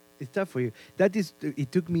 It's tough for you.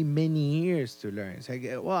 It took me many years to learn. It's like,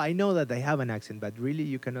 well, I know that I have an accent, but really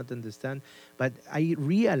you cannot understand. But I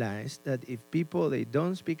realized that if people, they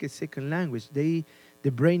don't speak a second language, the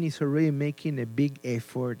brain is already making a big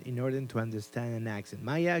effort in order to understand an accent.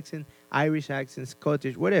 My accent, Irish accent,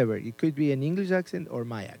 Scottish, whatever. It could be an English accent or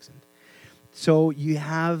my accent. So you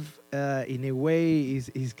have, in a way,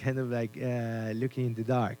 is kind of like looking in the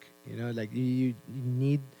dark. You know, like you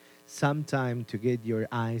need some time to get your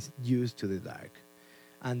eyes used to the dark,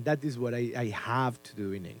 and that is what I have to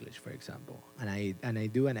do in English, for example. And I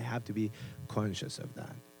do, and I have to be conscious of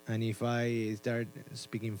that. And if I start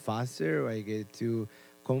speaking faster or I get too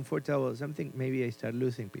comfortable or something, maybe I start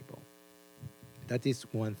losing people. That is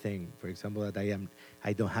one thing, for example, that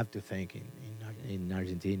I don't have to think in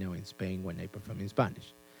Argentina or in Spain when I perform in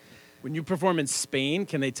Spanish. When you perform in Spain,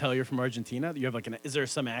 can they tell you're from Argentina? You have like is there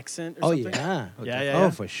some accent or Oh something? yeah, Yeah.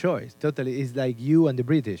 for sure. It's like you and the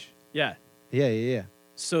British. Yeah. Yeah.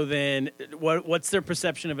 So then, what's their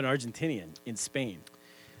perception of an Argentinian in Spain?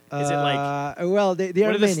 Is it like well, they what are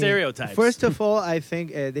are the many. stereotypes? First of all, I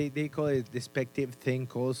think they call it a despective thing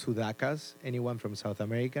called sudacas. Anyone from South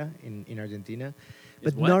America in Argentina,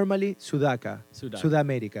 Is but what? normally sudaca, Sudaca.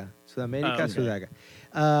 Sudamerica, Oh, okay.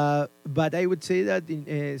 sudaca. But I would say that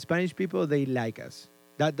in Spanish people, they like us.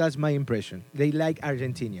 That's my impression. They like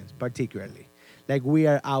Argentinians particularly. Like we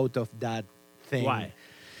are out of that thing. Why?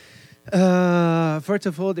 First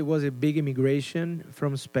of all, there was a big immigration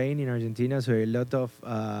from Spain in Argentina, so a lot of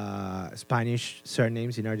Spanish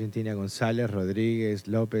surnames in Argentina: González, Rodríguez,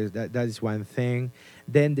 Lopez. That is one thing.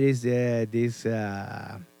 Then there is this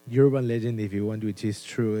urban legend, if you want, which is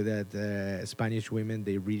true, that Spanish women,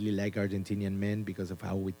 they really like Argentinian men because of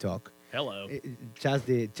how we talk. Hello. Just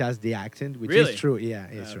the accent, which Really? is true. Yeah,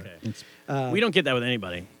 it's true. We don't get that with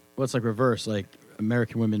anybody. Well, it's like reverse. Like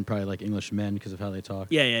American women probably like English men because of how they talk.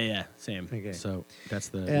 Yeah. Same. Okay. So that's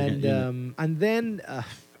the. And then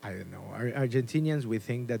I don't know. Argentinians, we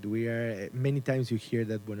think that we are. Many times you hear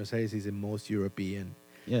that Buenos Aires is the most European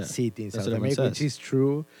Yeah, city in that's South what everyone America, which says. is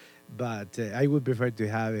true. But I would prefer to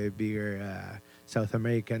have a bigger South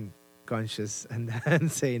American conscious and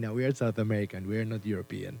say, no, we are South American. We are not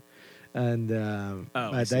European. And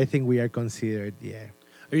but I think we are considered. Yeah.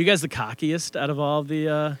 Are you guys the cockiest out of all of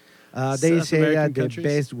the? They South say American that countries? the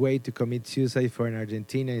best way to commit suicide for an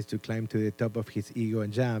Argentinian is to climb to the top of his ego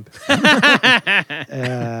and jump.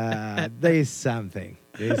 There is something.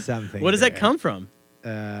 There is something. What does that there. come from?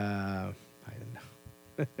 I don't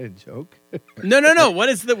know. A joke. No. What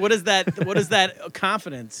is that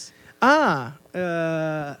confidence? I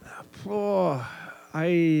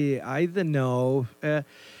don't know.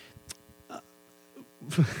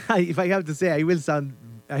 If I have to say, I will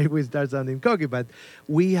start sounding cocky, but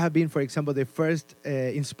we have been, for example, the first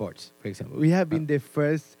in sports. For example, we have been the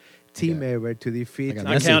first team ever to defeat. Not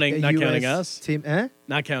Not counting US us. Team,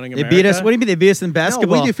 Not counting They America. beat us. What do you mean they beat us in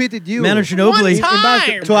basketball? No, we defeated you. Manu One Ginobili.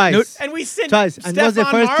 time. Twice. And we sent Twice. And was the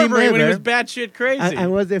Stephon first team Marbury when he ever. was batshit crazy. And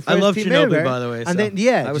was the first I love team Ginobili, ever. by the way, so And then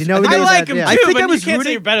Ginobili. I was like that, him yeah. too, I think but I was you can't say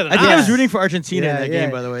rooting. you're better than I think I was us. rooting for Argentina in that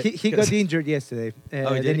game, by the way. He got injured yesterday.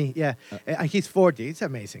 Oh, he then did? and he's 40. It's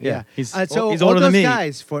amazing. Yeah, Yeah. he's So he's all older than those me.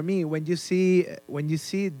 guys, for me, when you see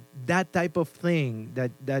that type of thing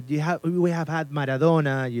that we have had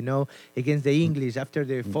Maradona, against the English after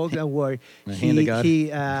the Falkland War. The hand of God.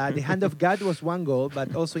 The hand of God was one goal,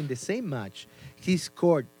 but also in the same match, he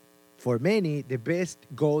scored. For many, the best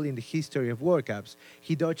goal in the history of World Cups.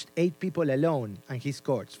 He dodged 8 people alone, and he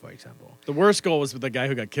scored, for example. The worst goal was with the guy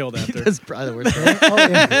who got killed after. That's probably the worst.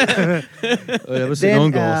 That was Then an own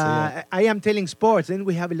goal. So yeah. I am telling sports. Then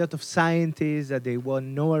we have a lot of scientists that they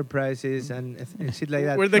won Nobel prizes and shit like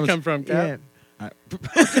that. Where'd they come from, Cap? Yeah.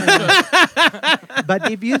 But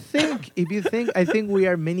if you think, I think we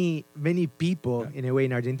are many people in a way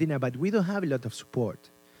in Argentina, but we don't have a lot of support.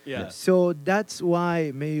 Yeah. So that's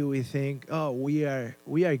why maybe we think, oh, we are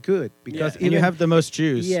good because Yeah. And you have the most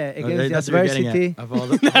Jews. Yeah, against that's what you're getting at. adversity. Of all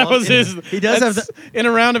the, That was his. He does have. that's in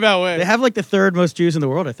a roundabout way. They have like the third most Jews in the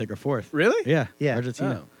world, I think, or fourth. Really? Yeah. Yeah.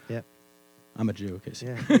 Argentina. Oh. Yeah. I'm a Jew. Okay. So,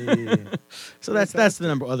 Yeah. so that's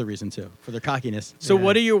the other reason too for their cockiness. So Yeah.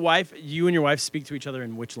 what do you and your wife speak to each other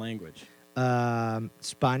in which language?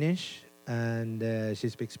 Spanish, and she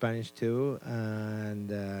speaks Spanish too,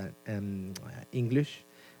 and English.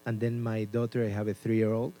 And then my daughter, I have a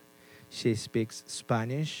 3-year-old. She speaks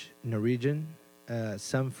Spanish, Norwegian,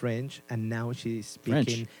 some French, and now she's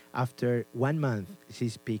speaking. After 1 month,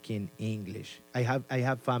 she's speaking English. I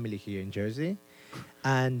have family here in Jersey,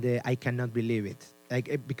 and I cannot believe it.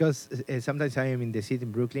 Because sometimes I am in the city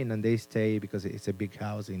in Brooklyn, and they stay because it's a big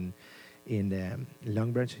house in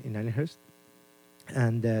Long Branch in Allenhurst,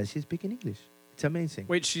 and she's speaking English. It's amazing.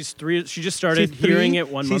 Wait, she's 3. She just started She's hearing three- it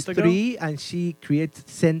 1 she's month ago. 3, and she creates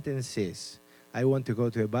sentences. I want to go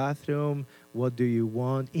to a bathroom. What do you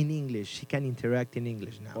want? In English. She can interact in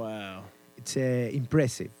English now. Wow. It's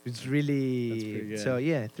impressive. It's really... That's pretty good. So,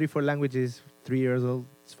 yeah, 3-4 languages, 3 years old,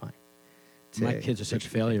 it's fine. It's, My kids are such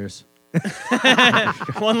failures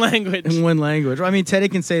One language. in one language. Well, I mean, Teddy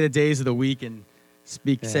can say the days of the week and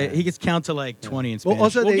speak. Say Yeah. he can count to like 20 in Well, Spanish.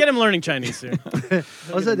 also We'll they- get him learning Chinese soon.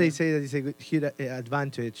 Also, they say that it's a huge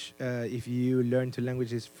advantage if you learn 2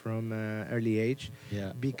 languages from early age,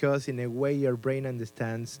 yeah. because in a way your brain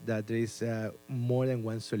understands that there is more than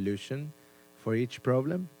one solution for each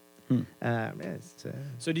problem.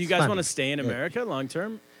 So do you guys want to stay in America long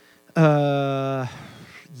term?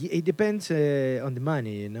 It depends on the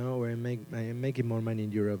money, Where I'm making more money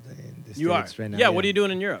in Europe than in the You are. States right now. Yeah. What are you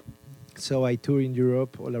doing in Europe? So I tour in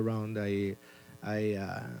Europe all around. I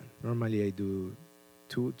normally I do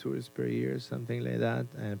 2 tours per year, something like that,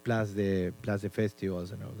 and plus the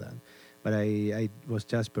festivals and all that. But I was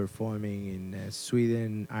just performing in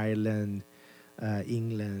Sweden, Ireland,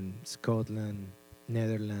 England, Scotland,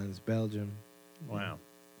 Netherlands, Belgium. Wow.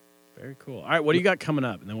 Very cool. All right. What do you got coming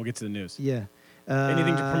up? And then we'll get to the news. Yeah.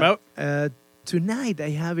 Anything to promote? tonight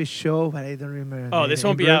I have a show, but I don't remember. Oh, this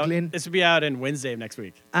won't be Brooklyn. out. This will be out in Wednesday of next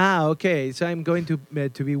week. Okay. So I'm going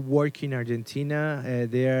to be working in Argentina.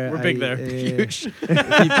 There, We're big there. Huge.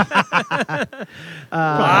 A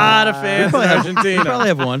lot of fans in We Argentina. probably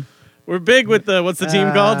have one. We're big with the what's the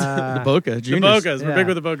team called? The Boca The Juniors. Bocas. We're Yeah. big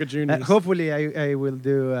with the Boca Juniors. Hopefully, I will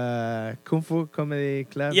do Kung Fu Comedy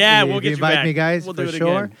Club. Yeah, If we'll you get you invite back. me, guys, We'll for do it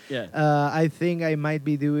sure. again. Yeah. I think I might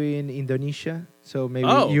be doing Indonesia. So maybe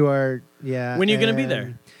Oh. you are. Yeah. When are you gonna be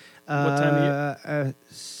there? What time of year?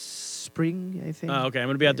 Spring, I think. Oh, okay. I'm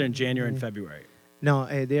gonna be out there in January and February. No,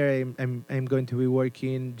 there I'm going to be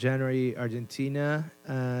working January Argentina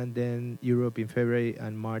and then Europe in February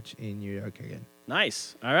and March in New York again.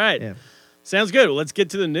 Nice. All right. Yeah, Sounds good. Well, let's get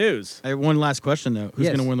to the news. I have one last question though. Who's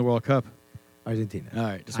Yes. going to win the World Cup? Argentina. All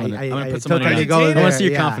right, just I, wanna, I, I'm going I to put some money totally on go it. there. I want to see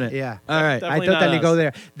you yeah, confident. Yeah. All right. Definitely I totally not go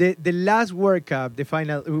us. there. The last World Cup, the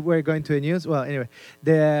final. We're going to the news. Well, anyway,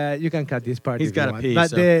 you can cut this part. He's if you gotta want. pee, But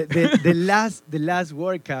so. the last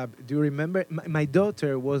World Cup. Do you remember? My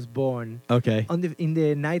daughter was born Okay. in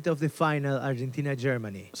the night of the final, Argentina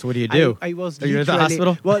Germany. So what do you do? I was Are you at the literally-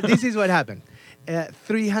 hospital? Well, this is what happened.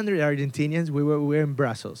 300 Argentinians. We were in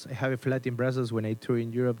Brussels. I have a flat in Brussels. When I tour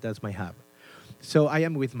in Europe, that's my hub. So I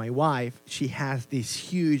am with my wife. She has this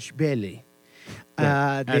huge belly.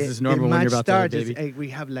 Yeah, as is normal when you're match about to have a starts, baby. we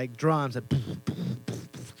have like drums,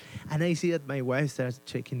 and I see that my wife starts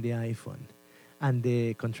checking the iPhone, and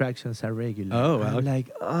the contractions are regular. Oh, wow. I'm like,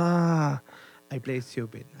 I play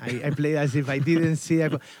stupid. I play as if I didn't see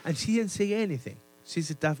iPhone, and she didn't say anything. She's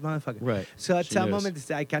a tough motherfucker. Right. So at She some knows.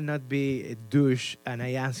 moment, I cannot be a douche, and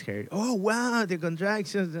I ask her, "Oh wow, the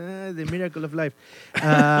contractions, the miracle of life."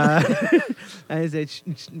 I said,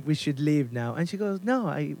 "We should leave now," and she goes,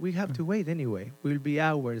 "No, we have to wait anyway. We'll be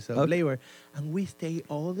hours of Okay. labor, and we stay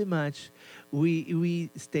all the match. We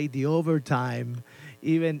stayed the overtime."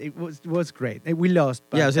 Even it was great. We lost.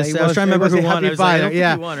 But Yeah, I was trying to remember it was who a won. happy I was like, I final. don't think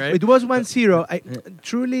Yeah, you won, right? it was 1-0.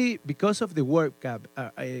 Truly, because of the World Cup,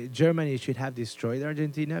 Germany should have destroyed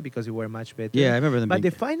Argentina because they were much better. Yeah, I remember them. But the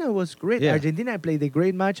being, final was great. Yeah. Argentina played a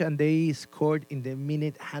great match, and they scored in the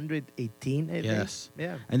minute 118. I think. yes.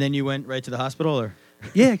 Yeah. And then you went right to the hospital, or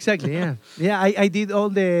Yeah, exactly. Yeah. Yeah, I did all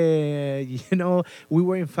the, we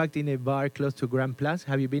were in fact in a bar close to Grand Place.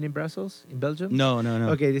 Have you been in Brussels, in Belgium? no.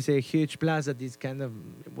 Okay, there's a huge plaza, this kind of,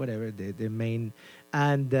 whatever, the main.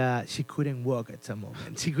 And she couldn't walk at some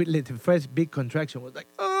moment. She could, the first big contraction was like,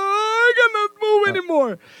 I cannot move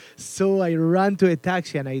anymore. So I ran to a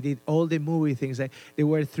taxi and I did all the movie things. Like, there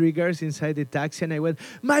were 3 girls inside the taxi and I went,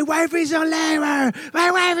 my wife is on labor! My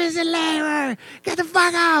wife is in labor! Get the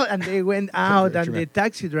fuck out! And they went out and the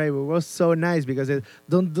taxi driver was so nice because he said,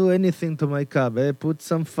 don't do anything to my cab. Put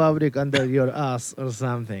some fabric under your ass or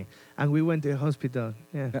something. And we went to the hospital.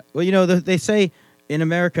 Yeah. Well, they say in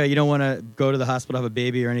America you don't want to go to the hospital to have a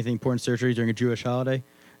baby or anything, important surgery during a Jewish holiday.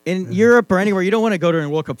 In Europe or anywhere, you don't want to go during a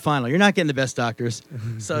World Cup final. You're not getting the best doctors.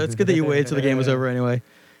 So it's good that you waited till the game was over anyway.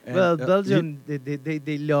 And, Well, Belgium,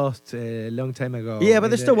 they lost a long time ago. yeah, but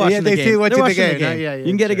they're still watching the game. They still watching They're the game. game. Yeah, you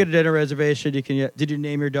can get a sure. good dinner reservation. You can. Did you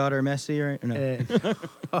name your daughter Messi or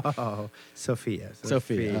no? Sophia.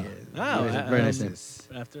 Sophia. Oh, very nice name. Yes.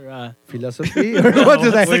 After Philosophy? Or what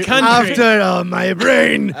did I what's the country? After my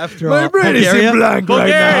brain. After My all, brain is Bulgaria? in blank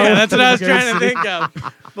Bulgaria. right now. That's what I was trying to think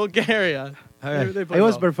of. Bulgaria. All right. They play I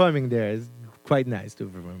was well. performing there. It's quite nice to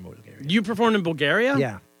perform in Bulgaria. You performed in Bulgaria?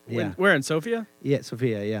 Yeah. Yeah. Where in Sofia? Yeah,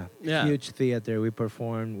 Sophia, yeah. Yeah. Huge theater. We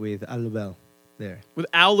performed with Alubel there. With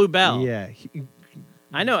Al Lubel. Yeah.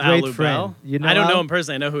 I know Al Great friend. Lubel. You know I don't know Al? him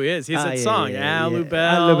personally. I know who he is. He's that Yeah, song. yeah, Al yeah.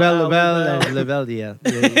 Lubel. Lubel, and Lubel, yeah.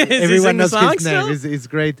 he Everyone sing the knows song his name. still? It's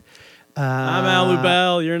great. I'm Al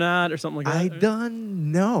Lubel. You're not, or something like I that.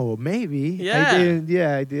 don't know. Maybe.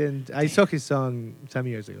 Yeah. I didn't. I saw his song some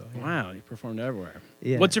years ago. Yeah. Wow, you performed everywhere.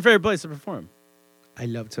 Yeah. What's your favorite place to perform? I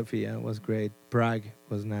loved Sofia. It was great. Prague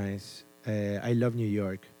was nice. I love New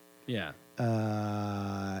York. Yeah.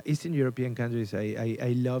 Eastern European countries,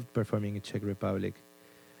 I loved performing in Czech Republic.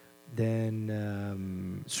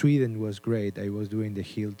 Then Sweden was great. I was doing the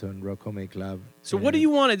Hilton Rock Comedy Club. So what do you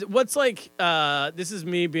want to? What's like? This is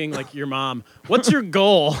me being like your mom. What's your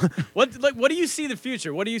goal? What do you see the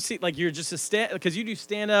future? What do you see? Like you're just a stand because you do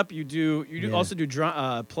stand up. You do Yeah. also do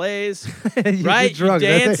plays, You right? do drugs. You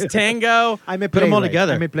dance, tango. I'm a Put 'em all playwright.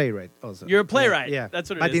 together. I'm a playwright also. You're a playwright. Yeah. That's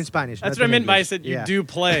what it but is. in Spanish. That's not what I in meant by I English. said you Yeah. do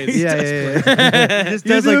plays. Yeah. Just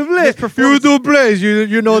You does, do like, plays. just performs- You do plays.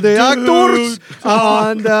 You know the actors,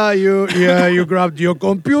 and you grabbed your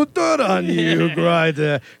computer and you write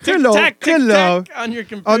hello, Tick-tack, hello, tick-tack on your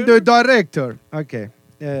computer. on the director. Okay.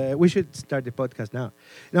 We should start the podcast now.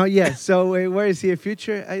 No, yeah. So where is the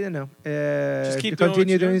future? I don't know. Just keep to doing what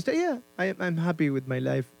continue you're doing stuff. Yeah, I'm happy with my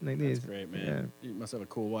life like That's this. great, man. You must have a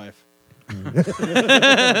cool wife. I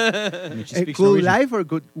mean, she A speaks cool Norwegian. life or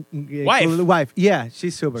good Wife. Cool wife? Yeah,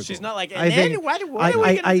 she's super. She's cool. not like, I and then think- what are we gonna do?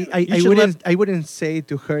 I You should wouldn't say it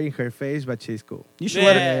to her in her face, but she's cool. You should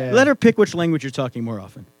Yeah. let her pick which language you're talking more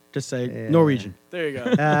often. Just say Yeah. Norwegian. There you go.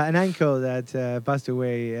 An uncle that passed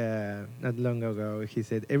away not long ago. He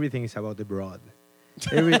said everything is about the broad.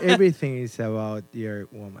 Everything is about your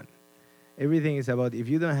woman. Everything is about if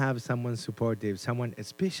you don't have someone supportive, someone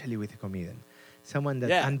especially with a comedian, someone that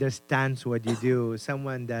Yeah. understands what you do,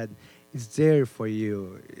 someone that is there for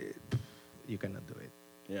you, you cannot do it.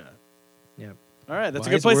 Yeah. Yeah. All right, that's a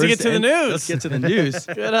Wise good place to words get to the end. news. Let's get to the news.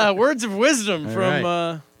 Good words of wisdom All from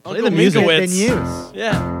right. Play Uncle the music. Minkowicz. The news.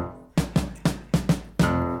 Yeah.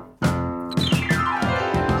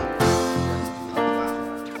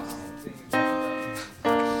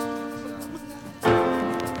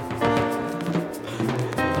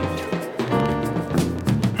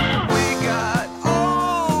 We got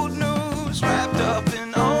old news wrapped up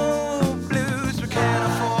in old blues. We can't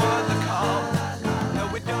afford the call. No,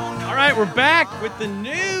 we don't know. All right, we're back with the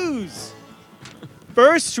news.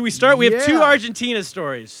 First, should we start? We have two Yeah. Argentina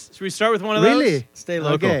stories. Should we start with one of those? Really? Stay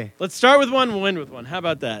local. Okay. Let's start with one, we'll end with one. How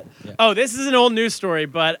about that? Yeah. Oh, this is an old news story,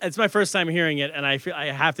 but it's my first time hearing it, and I feel I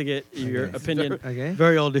have to get your opinion. Okay.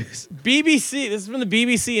 Very old news. BBC, this is from the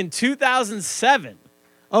BBC in 2007.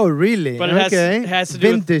 Oh, really? But it has- okay. it has to do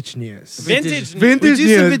with- vintage news. Vintage Vintage We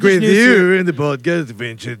do some news vintage with news you here. in the podcast.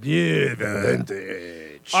 Vintage news.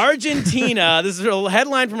 Vintage. Argentina, this is a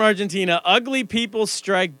headline from Argentina, Ugly People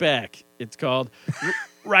Strike Back, it's called.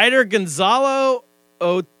 Writer Gonzalo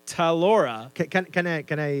Otalora,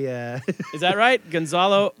 Can I is that right?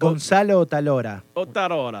 Gonzalo Gonzalo Otalora.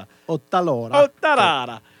 Otalora. Otalora.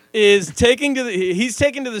 Otarara is taking to he's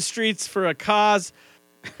taken to the streets for a cause.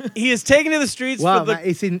 He is taken to the streets Wow, for the. man,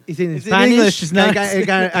 it's in It's in Spanish. English, it's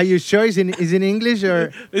not- Are you sure it's in English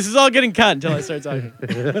or? This is all getting cut until I start talking.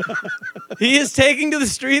 He is taking to the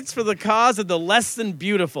streets for the cause of the less than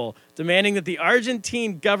beautiful, demanding that the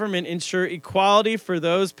Argentine government ensure equality for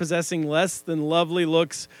those possessing less than lovely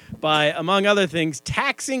looks by, among other things,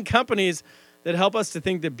 taxing companies that help us to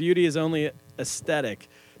think that beauty is only aesthetic.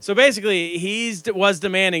 So basically, was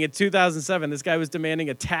demanding in 2007. This guy was demanding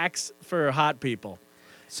a tax for hot people.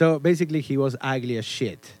 So basically, he was ugly as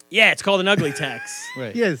shit. Yeah, it's called an ugly tax.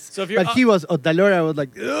 Right. Yes. So if you're- but he was Otalora. Was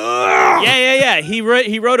like, Yeah. He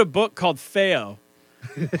wrote a book called Feo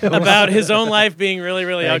about his own life being really,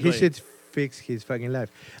 really ugly. he should fix his fucking life.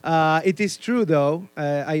 It is true, though.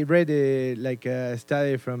 I read a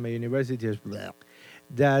study from a university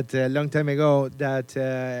that a long time ago that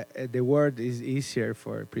the world is easier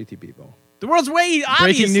for pretty people. The world's way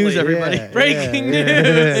obviously. Breaking news, everybody. Yeah, Breaking yeah, news.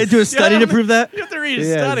 yeah. They do a study to prove that. You have to read a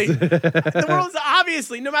Yes. study. The world's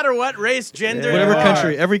obviously, no matter what race, gender, Yeah. Whatever you are,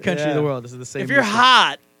 country, every country in Yeah. the world, this is the same. if you're message.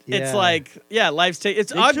 hot, it's Yeah. like, life's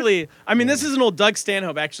it's ugly. I mean, this is an old Doug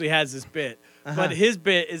Stanhope actually has this bit, but his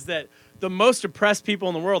bit is that the most oppressed people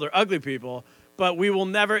in the world are ugly people. But we will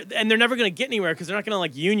never, and they're never going to get anywhere because they're not going to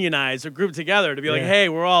like unionize or group together to be like, Yeah. hey,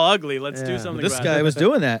 we're all ugly. Let's do Yeah. something This about guy it. was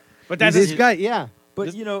doing that. But that's This guy, yeah.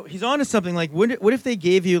 But you know, he's on to something. Like, what if they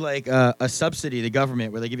gave you like a subsidy, the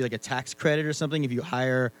government, where they give you like a tax credit or something if you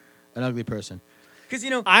hire an ugly person? Because you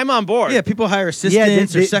know, I'm on board. yeah, people hire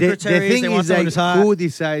assistants or secretaries. The thing they want is someone like who's hot. who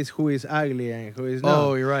decides who is ugly and who is not.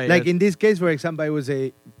 Oh, you're right. Like That's- in this case, for example, I would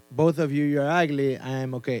say, both of you're ugly. I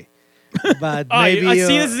am okay. But Oh, maybe I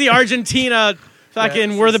see. This is the Argentina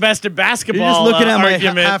fucking. We're the best at basketball. You're just looking at my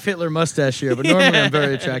argument. half Hitler mustache here, but normally I'm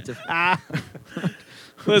very attractive.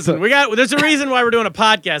 Listen, there's a reason why we're doing a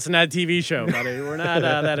podcast and not a TV show, buddy. We're not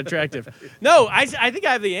that attractive. No, I think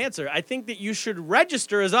I have the answer. I think that you should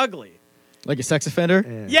register as ugly. Like a sex offender.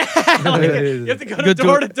 Yeah, like, you have to go Good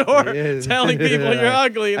door to door Yes. telling people you're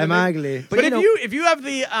ugly. I'm ugly. But you know- if you have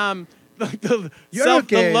the You're the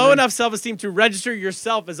okay, low man. enough self-esteem to register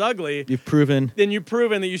yourself as ugly, You've proven. then you've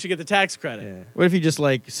proven that you should get the tax credit. Yeah. What if you just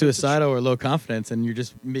like suicidal or low confidence and you're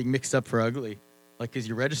just being mixed up for ugly, like because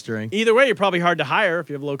you're registering? Either way, you're probably hard to hire if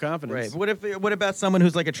you have low confidence. Right. But what about someone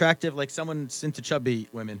who's like attractive, like someone's into chubby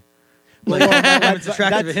women? Like, it's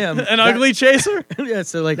attractive to him. An ugly chaser? Yeah.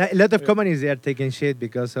 So like, A lot of companies they are taking shit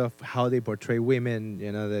because of how they portray women,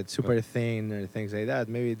 that super thin or things like that.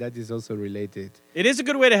 Maybe that is also related. It is a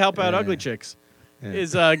good way to help out Yeah. ugly chicks. Yeah.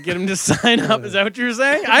 Is get them to sign up. Is that what you were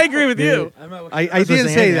saying? I agree with you. I didn't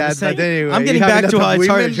say that, but anyway. I'm getting you have back a to lot how of it's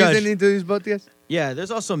hard to women judge. listening to this podcast? Yeah,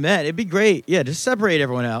 there's also men. It'd be great. Yeah, just separate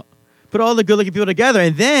everyone out. Put all the good-looking people together,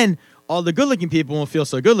 and then all the good-looking people won't feel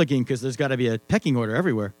so good-looking because there's got to be a pecking order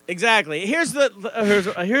everywhere. Exactly. Here's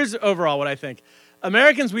overall what I think.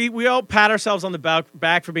 Americans, we all pat ourselves on the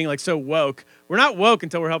back for being like so woke. We're not woke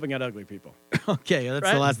until we're helping out ugly people. Okay, that's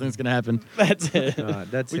Right? the last thing that's going to happen. That's it.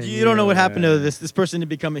 That's But in you don't know what your, happened to this person to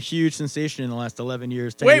become a huge sensation in the last 11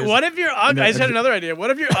 years, 10 Wait, years. what if you're ugly? No, I just had another idea.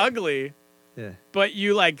 What if you're ugly, Yeah. but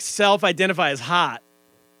you like self-identify as hot?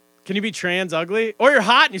 Can you be trans ugly? Or you're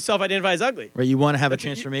hot and you self-identify as ugly? Right, you want to have a That's-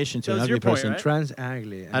 transformation to that an was ugly your point, person. right? Trans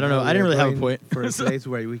ugly. I don't know. And I didn't we're really have a going point. For a place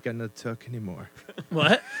where we cannot talk anymore.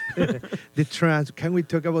 What? The trans. Can we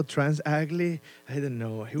talk about trans ugly? I don't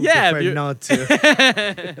know. He would Yeah, if prefer you're- not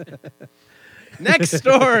to. Next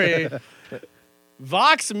story.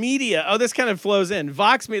 Vox Media. Oh, this kind of flows in.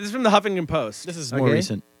 Vox Media. This is from the Huffington Post. This is more Okay.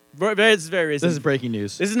 recent. It's very recent. This is breaking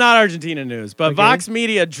news. This is not Argentina news, but Okay. Vox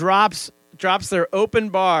Media drops their open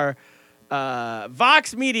bar.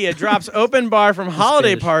 Vox Media drops open bar from holiday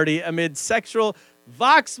Spanish. party amid sexual.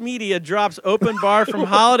 Vox Media drops open bar from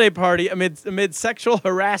holiday party amid sexual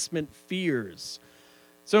harassment fears.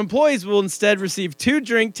 So employees will instead receive 2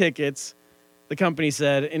 drink tickets. The company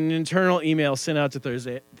said in an internal email sent out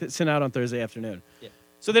on Thursday afternoon. Yeah.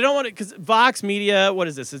 So they don't want it because Vox Media. What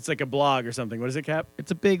is this? It's like a blog or something. What is it, Cap?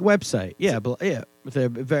 It's a big website. Yeah, with a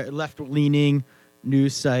very left-leaning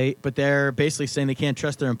news site, but they're basically saying they can't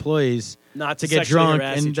trust their employees Not to to get sexually drunk,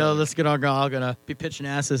 harass and each other. let's get all gonna be pitching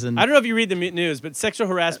asses. And I don't know if you read the news, but sexual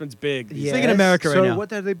harassment's big. Yes. Think in America right so now.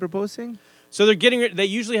 what are they proposing? So they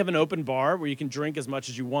usually have an open bar where you can drink as much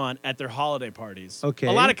as you want at their holiday parties. Okay.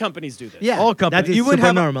 A lot of companies do this. all companies. That is You wouldn't super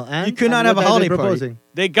have normal. you could not have a what are they holiday party. proposing?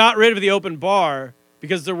 They got rid of the open bar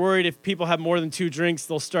because they're worried if people have more than 2 drinks,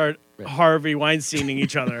 they'll start Harvey Weinsteining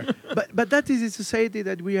each other. But that is the society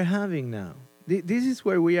that we are having now. This is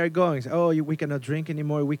where we are going. So, we cannot drink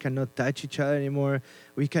anymore. We cannot touch each other anymore.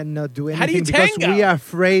 We cannot do anything How do you because tango? we are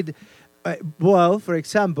afraid. Well, for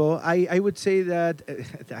example, I would say that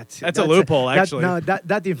that's a loophole, that- actually. No,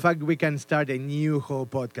 that in fact we can start a new whole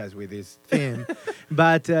podcast with this theme.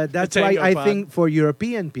 But that's why tango I pod. think for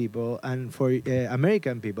European people and for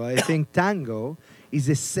American people, I think tango is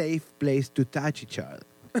a safe place to touch each other.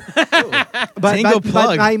 Tango but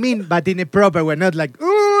plug. I mean, but in a proper way, not like,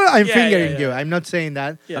 ooh, I'm Yeah, fingering yeah, you. yeah. I'm not saying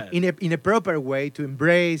that. Yeah. In a proper way to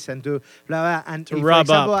embrace and to blah, blah. And To if, rub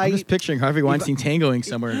for example, up. I'm just picturing Harvey Weinstein tangoing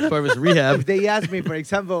somewhere as part of his rehab. if they ask me, for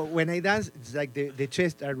example, when I dance, it's like the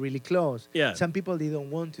chest are really close. Yeah. Some people, they don't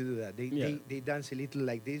want to do that. They dance a little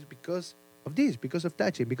like this because of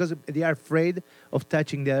touching, because they are afraid of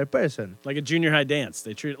touching the other person. Like a junior high dance.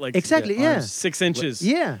 They treat it like Exactly, yeah. 6 inches.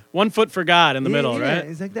 Yeah. 1 foot for God in the middle, yeah, right?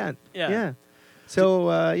 It's like that. Yeah. So,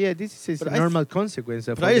 this is a But I normal consequence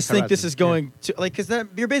of But all I the just think this is harassment. going to because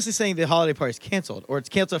you're basically saying the holiday party is canceled, or it's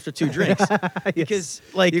canceled after 2 drinks. Yes. Because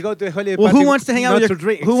like, You go to a holiday well, party who wants to hang out not with your to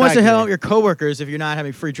drink. who wants to hang out Exactly. with your coworkers if you're not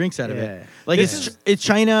having free drinks out of Yeah. it? Like, This it's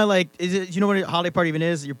China. Like, is it? You know what a holiday party even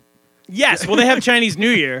is? You're Yes, well, they have Chinese New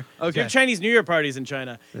Year. So Okay. you have Chinese New Year parties in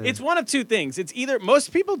China. It's one of 2 things. It's either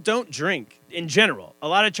most people don't drink in general. A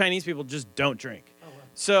lot of Chinese people just don't drink.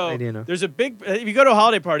 So I didn't know. there's a big. If you go to a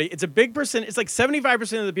holiday party, it's a big percent. It's like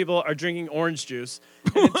 75% of the people are drinking orange juice,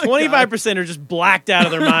 and 25% are just blacked out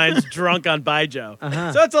of their minds, drunk on Baijiu.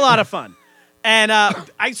 So it's a lot of fun. And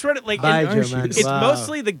I swear to like, Baijiu, man. it's Wow.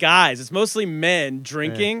 mostly the guys. It's mostly men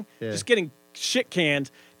drinking, Yeah. just getting shit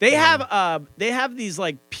canned. They have these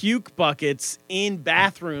like puke buckets in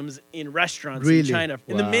bathrooms in restaurants in Really? China.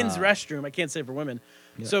 In the men's Wow. restroom, I can't say for women.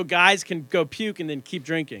 So guys can go puke and then keep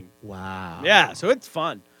drinking. Wow. Yeah, so it's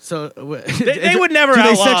fun. so They would never do they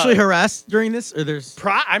outlaw sexually it. harass during this, or there's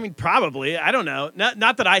I mean, probably. I don't know.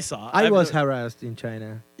 Not that I saw. I I've was never- harassed in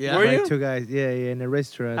China. Yeah? Were By you? 2 guys, in a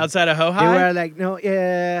restaurant. outside of They Hohai. were like, no,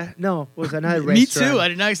 it was another me restaurant. too? I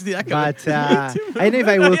did not see that coming. But I don't know if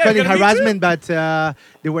I will Yeah, call it me too. harassment, but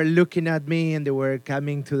they were looking at me and they were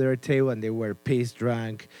coming to their table and they were pissed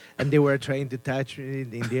drunk and they were trying to touch me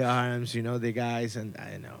in the arms, the guys, and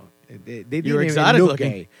I don't know. They didn't You were even exotic look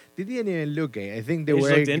looking. gay. They didn't even look gay. I think they They just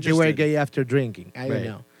were looked they were interested. gay after drinking. I don't Right.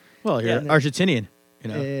 know. Well, you're Yeah. Argentinian.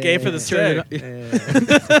 Gay for the Turn stay.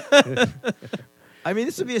 it I mean,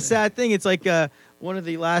 this would be a sad thing. It's like one of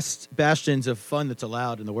the last bastions of fun that's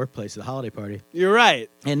allowed in the workplace, the holiday party. You're right.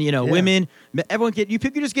 And Yeah. women, everyone you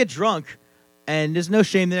just get drunk, and there's no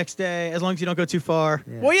shame the next day as long as you don't go too far.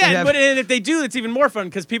 Yeah. Well, yeah, Yeah. but if they do, it's even more fun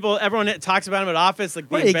because everyone talks about them at office. Like,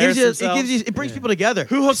 they Right, embarrass themselves. it brings people together.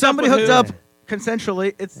 Who hooks up Somebody with hooked who? up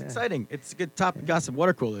consensually. It's exciting. It's a good topic gossip.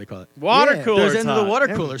 Water cooler, they call it. Water Yeah. cooler. There's into the water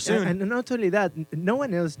cooler soon. And not only that, no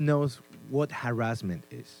one else knows what harassment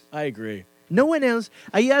is. I agree. No one else.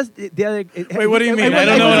 I asked the other. Wait, what do you mean? I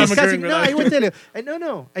don't know what I'm agreeing with. No, I will tell you.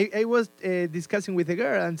 No. I was discussing with a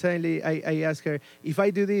girl, and suddenly I asked her if I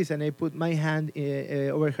do this and I put my hand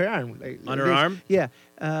over her arm, On her this. arm?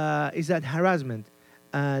 Yeah, is that harassment?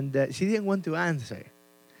 And she didn't want to answer.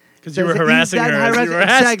 Because you were harassing her. As you were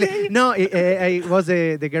exactly. asking? No, I was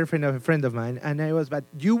the girlfriend of a friend of mine, and I was, but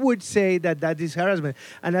you would say that is harassment.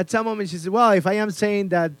 And at some moment she said, well, if I am saying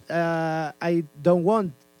that I don't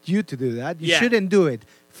want you to do that, you shouldn't do it.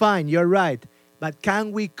 Fine, you're right. But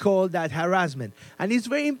can we call that harassment? And it's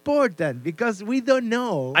very important because we don't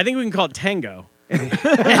know. I think we can call it tango. And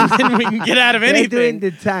then we can get out of They're anything. doing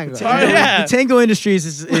the tango. Yeah. The tango industry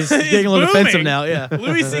is getting a little booming. defensive now. Yeah.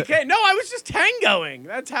 Louis C.K. No, I was just tangoing.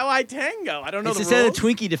 That's how I tango. I don't know It's the instead rules. of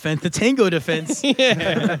the Twinkie defense, the tango defense.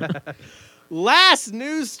 Last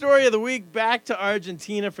news story of the week. Back to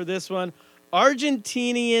Argentina for this one.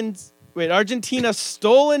 Argentina's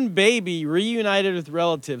stolen baby reunited with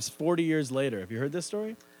relatives 40 years later. Have you heard this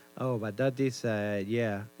story? Oh, but that is,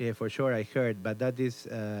 yeah, for sure I heard. But that is,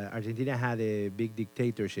 Argentina had a big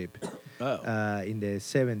dictatorship in the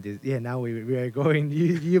 70s. Yeah, now we are going,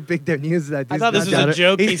 you picked the news that I thought this was a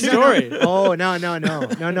jokey story. Oh,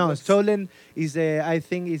 no. Stolen is, I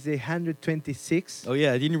think, is the 126. Oh,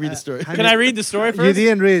 yeah. I didn't read the story. Can I read the story first? You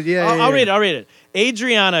didn't read, yeah. I'll read it.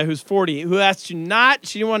 Adriana, who's 40, who asked she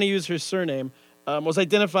didn't want to use her surname, was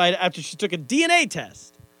identified after she took a DNA test.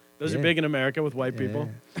 Those are big in America with white people.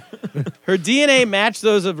 Her DNA matched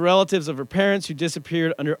those of relatives of her parents who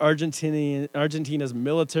disappeared under Argentina's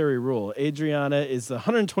military rule. Adriana is the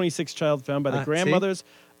 126th child found by the grandmothers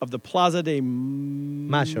of the Plaza de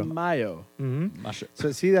Mayo. Mm-hmm.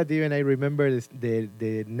 So see that even I remember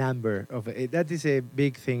the number of it. That is a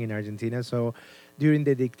big thing in Argentina. So during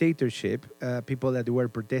the dictatorship, people that were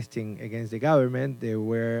protesting against the government, they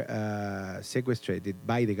were sequestrated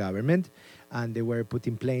by the government. And they were put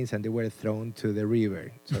in planes and they were thrown to the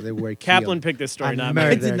river. So they were killed. Kaplan picked this story, and not me.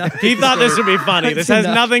 murdered. He thought this would be funny. This has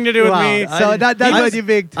nothing to do with me. So that's what you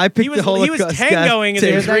picked. I picked He was the Holocaust. tangoing as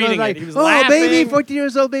he was reading like, it. He was oh, laughing. baby, 40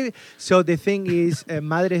 years old baby. So the thing is,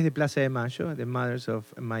 Madres de Plaza de Mayo, the mothers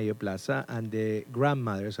of Mayo Plaza, and the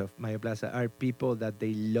grandmothers of Mayo Plaza are people that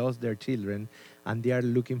they lost their children and they are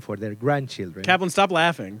looking for their grandchildren. Kaplan, stop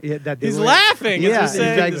laughing. Yeah, that they He's were- laughing. Yeah, as it's we're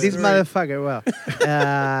saying like this this story. motherfucker.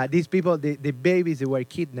 Well, these people, the babies, they were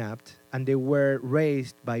kidnapped and they were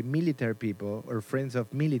raised by military people or friends of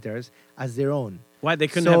militaries as their own. Why they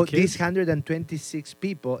couldn't So have kids? these 126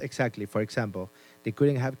 people, exactly. For example, they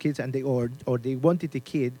couldn't have kids, and they or they wanted a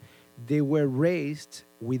kid. They were raised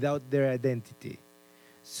without their identity.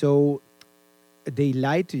 So they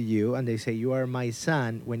lie to you and they say you are my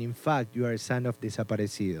son when in fact you are a son of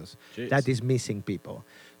desaparecidos. Jeez. That is missing people.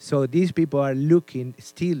 So these people are looking.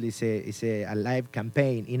 Still, is a live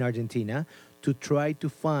campaign in Argentina to try to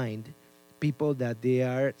find people that they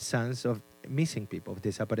are sons of missing people, of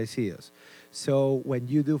desaparecidos. So when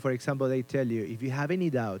you do, for example, they tell you, if you have any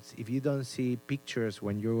doubts, if you don't see pictures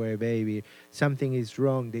when you were a baby, something is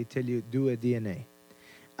wrong, they tell you, do a DNA.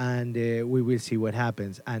 And we will see what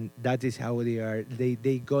happens. And that is how they are. They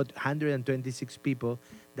got 126 people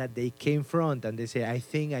that they came front and they say, I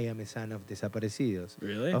think I am a son of desaparecidos.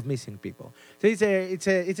 Really? Of missing people. So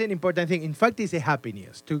it's an important thing. In fact, it's a happy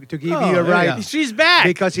news to give you Oh, a right. yeah. She's back.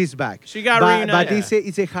 Because she's back. She got but reunited.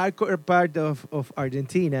 it's a hardcore part of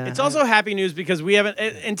Argentina. It's also happy news because we haven't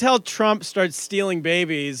until Trump starts stealing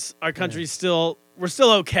babies. Our country's we're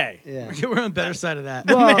still okay. Yeah. We're on the better side of that.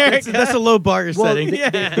 Well, That's a low bar you're Well, setting.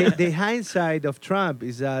 the hindsight of Trump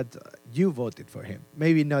is that you voted for him.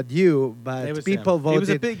 Maybe not you, It but was people him. voted. It was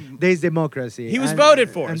a big- There's democracy. He was voted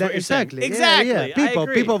for, is that- what you're saying. exactly. Exactly. Yeah, I People,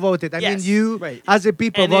 agree. people voted. I Yes. mean, you Right. as a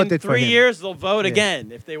people And voted in for 3 him. years they'll vote Yeah.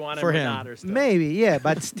 again if they want him For or him. not or stuff. Maybe, yeah,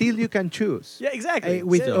 but still you can choose. Yeah, exactly.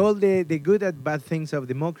 With Still. all the good and bad things of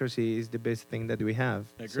democracy is the best thing that we have.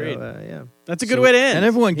 Agreed. So, yeah. That's a good way to end. And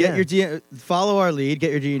everyone, get Yeah. your DNA, follow our lead,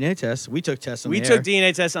 get your DNA test. We took tests on we the took air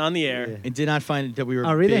DNA tests on the air. Yeah. and did not find that we were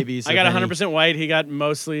Oh, really? babies. I got of any- 100% white. He got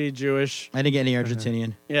mostly Jewish. I didn't get any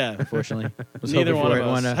Argentinian, Yeah. unfortunately. Was Neither hoping one for of it.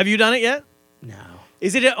 us. Wanna- Have you done it yet? No.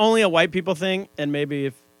 Is it only a white people thing? And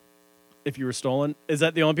maybe if you were stolen, is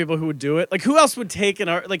that the only people who would do it? Like, who else would take an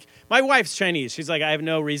art? Like, my wife's Chinese. She's like, I have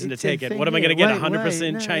no reason It's to a take it. thing, What am I yeah. going to get? Why-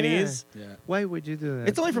 100% why? No, Chinese? Yeah. Why would you do that?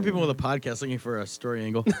 It's only for people with a podcast looking for a story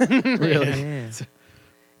angle. Really? Yeah.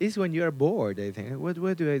 It's when you are bored, I think. What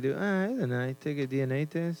do? I don't know. I take a DNA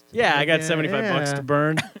test. Yeah, I got Yeah, 75 bucks yeah. to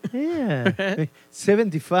burn. Yeah.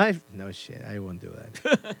 75? No shit, I won't do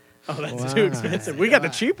that. Oh, that's Wow. too expensive. We got the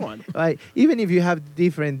cheap one. Like, even if you have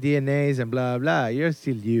different DNAs and blah, blah, you're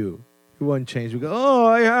still you. You won't change. We go, oh,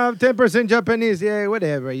 I have 10% Japanese. Yeah,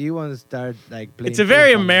 whatever. You want to start like playing. It's a very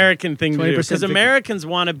ping pong. American thing to do 20% because Americans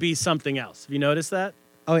want to be something else. Have you noticed that?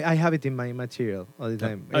 Oh, I have it in my material all the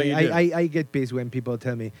time. Oh, you do? I get pissed when people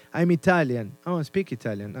tell me, I'm Italian. Oh, I speak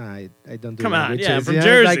Italian. I don't do Come on, languages. yeah, I'm from You know,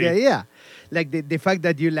 Jersey. Like, yeah. Like the fact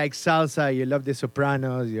that you like salsa, you love the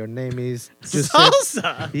Sopranos, your name is Giuseppe.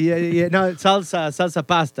 Salsa. Yeah, no, salsa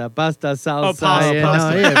pasta, salsa. Oh, pasta, yeah,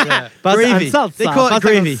 pasta. No, yeah, pasta Gravy. and salsa. They call it pasta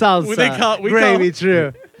gravy. and Salsa. Well, they call- we gravy, call-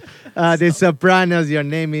 true. The Sopranos, your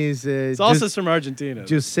name is Salsa's from Argentina.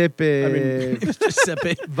 Giuseppe I mean-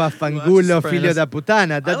 Giuseppe. Vaffangulo, Well, figlio da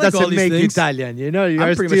puttana. That I like all doesn't these make you things. Italian, you know. You I'm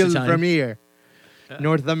are pretty much still Italian. from here,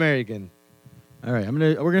 North American. All right,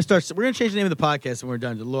 we're gonna change the name of the podcast when we're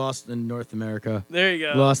done to Lost in North America. There you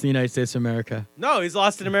go. Lost in the United States of America. No, he's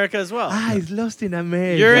lost in America as well. He's lost in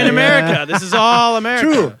America. You're in Yeah. America. This is all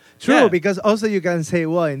America. True. Yeah. Because also you can say,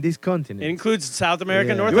 well, in this It continent. includes South America,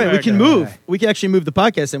 Yeah. North Wait, America. we can move. Right. We can actually move the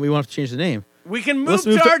podcast, and we won't have to change the name. We can move Let's to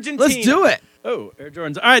move Argentina. Let's do it. Oh, Air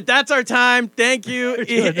Jordans. All right, that's our time. Thank you,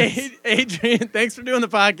 Adrian. Thanks for doing the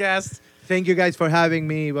podcast. Thank you guys for having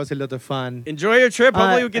me. It was a lot of fun. Enjoy your trip.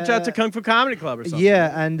 Hopefully, we'll get you out to uh, Kung Fu Comedy Club or something.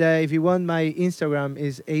 Yeah, and if you want, my Instagram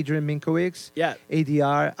is Adrian Minkowicz. Yeah.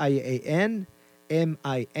 ADRIAN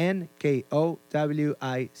MINKOWICZ.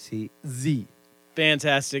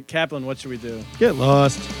 Fantastic. Kaplan, what should we do? Get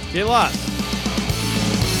lost. Get lost.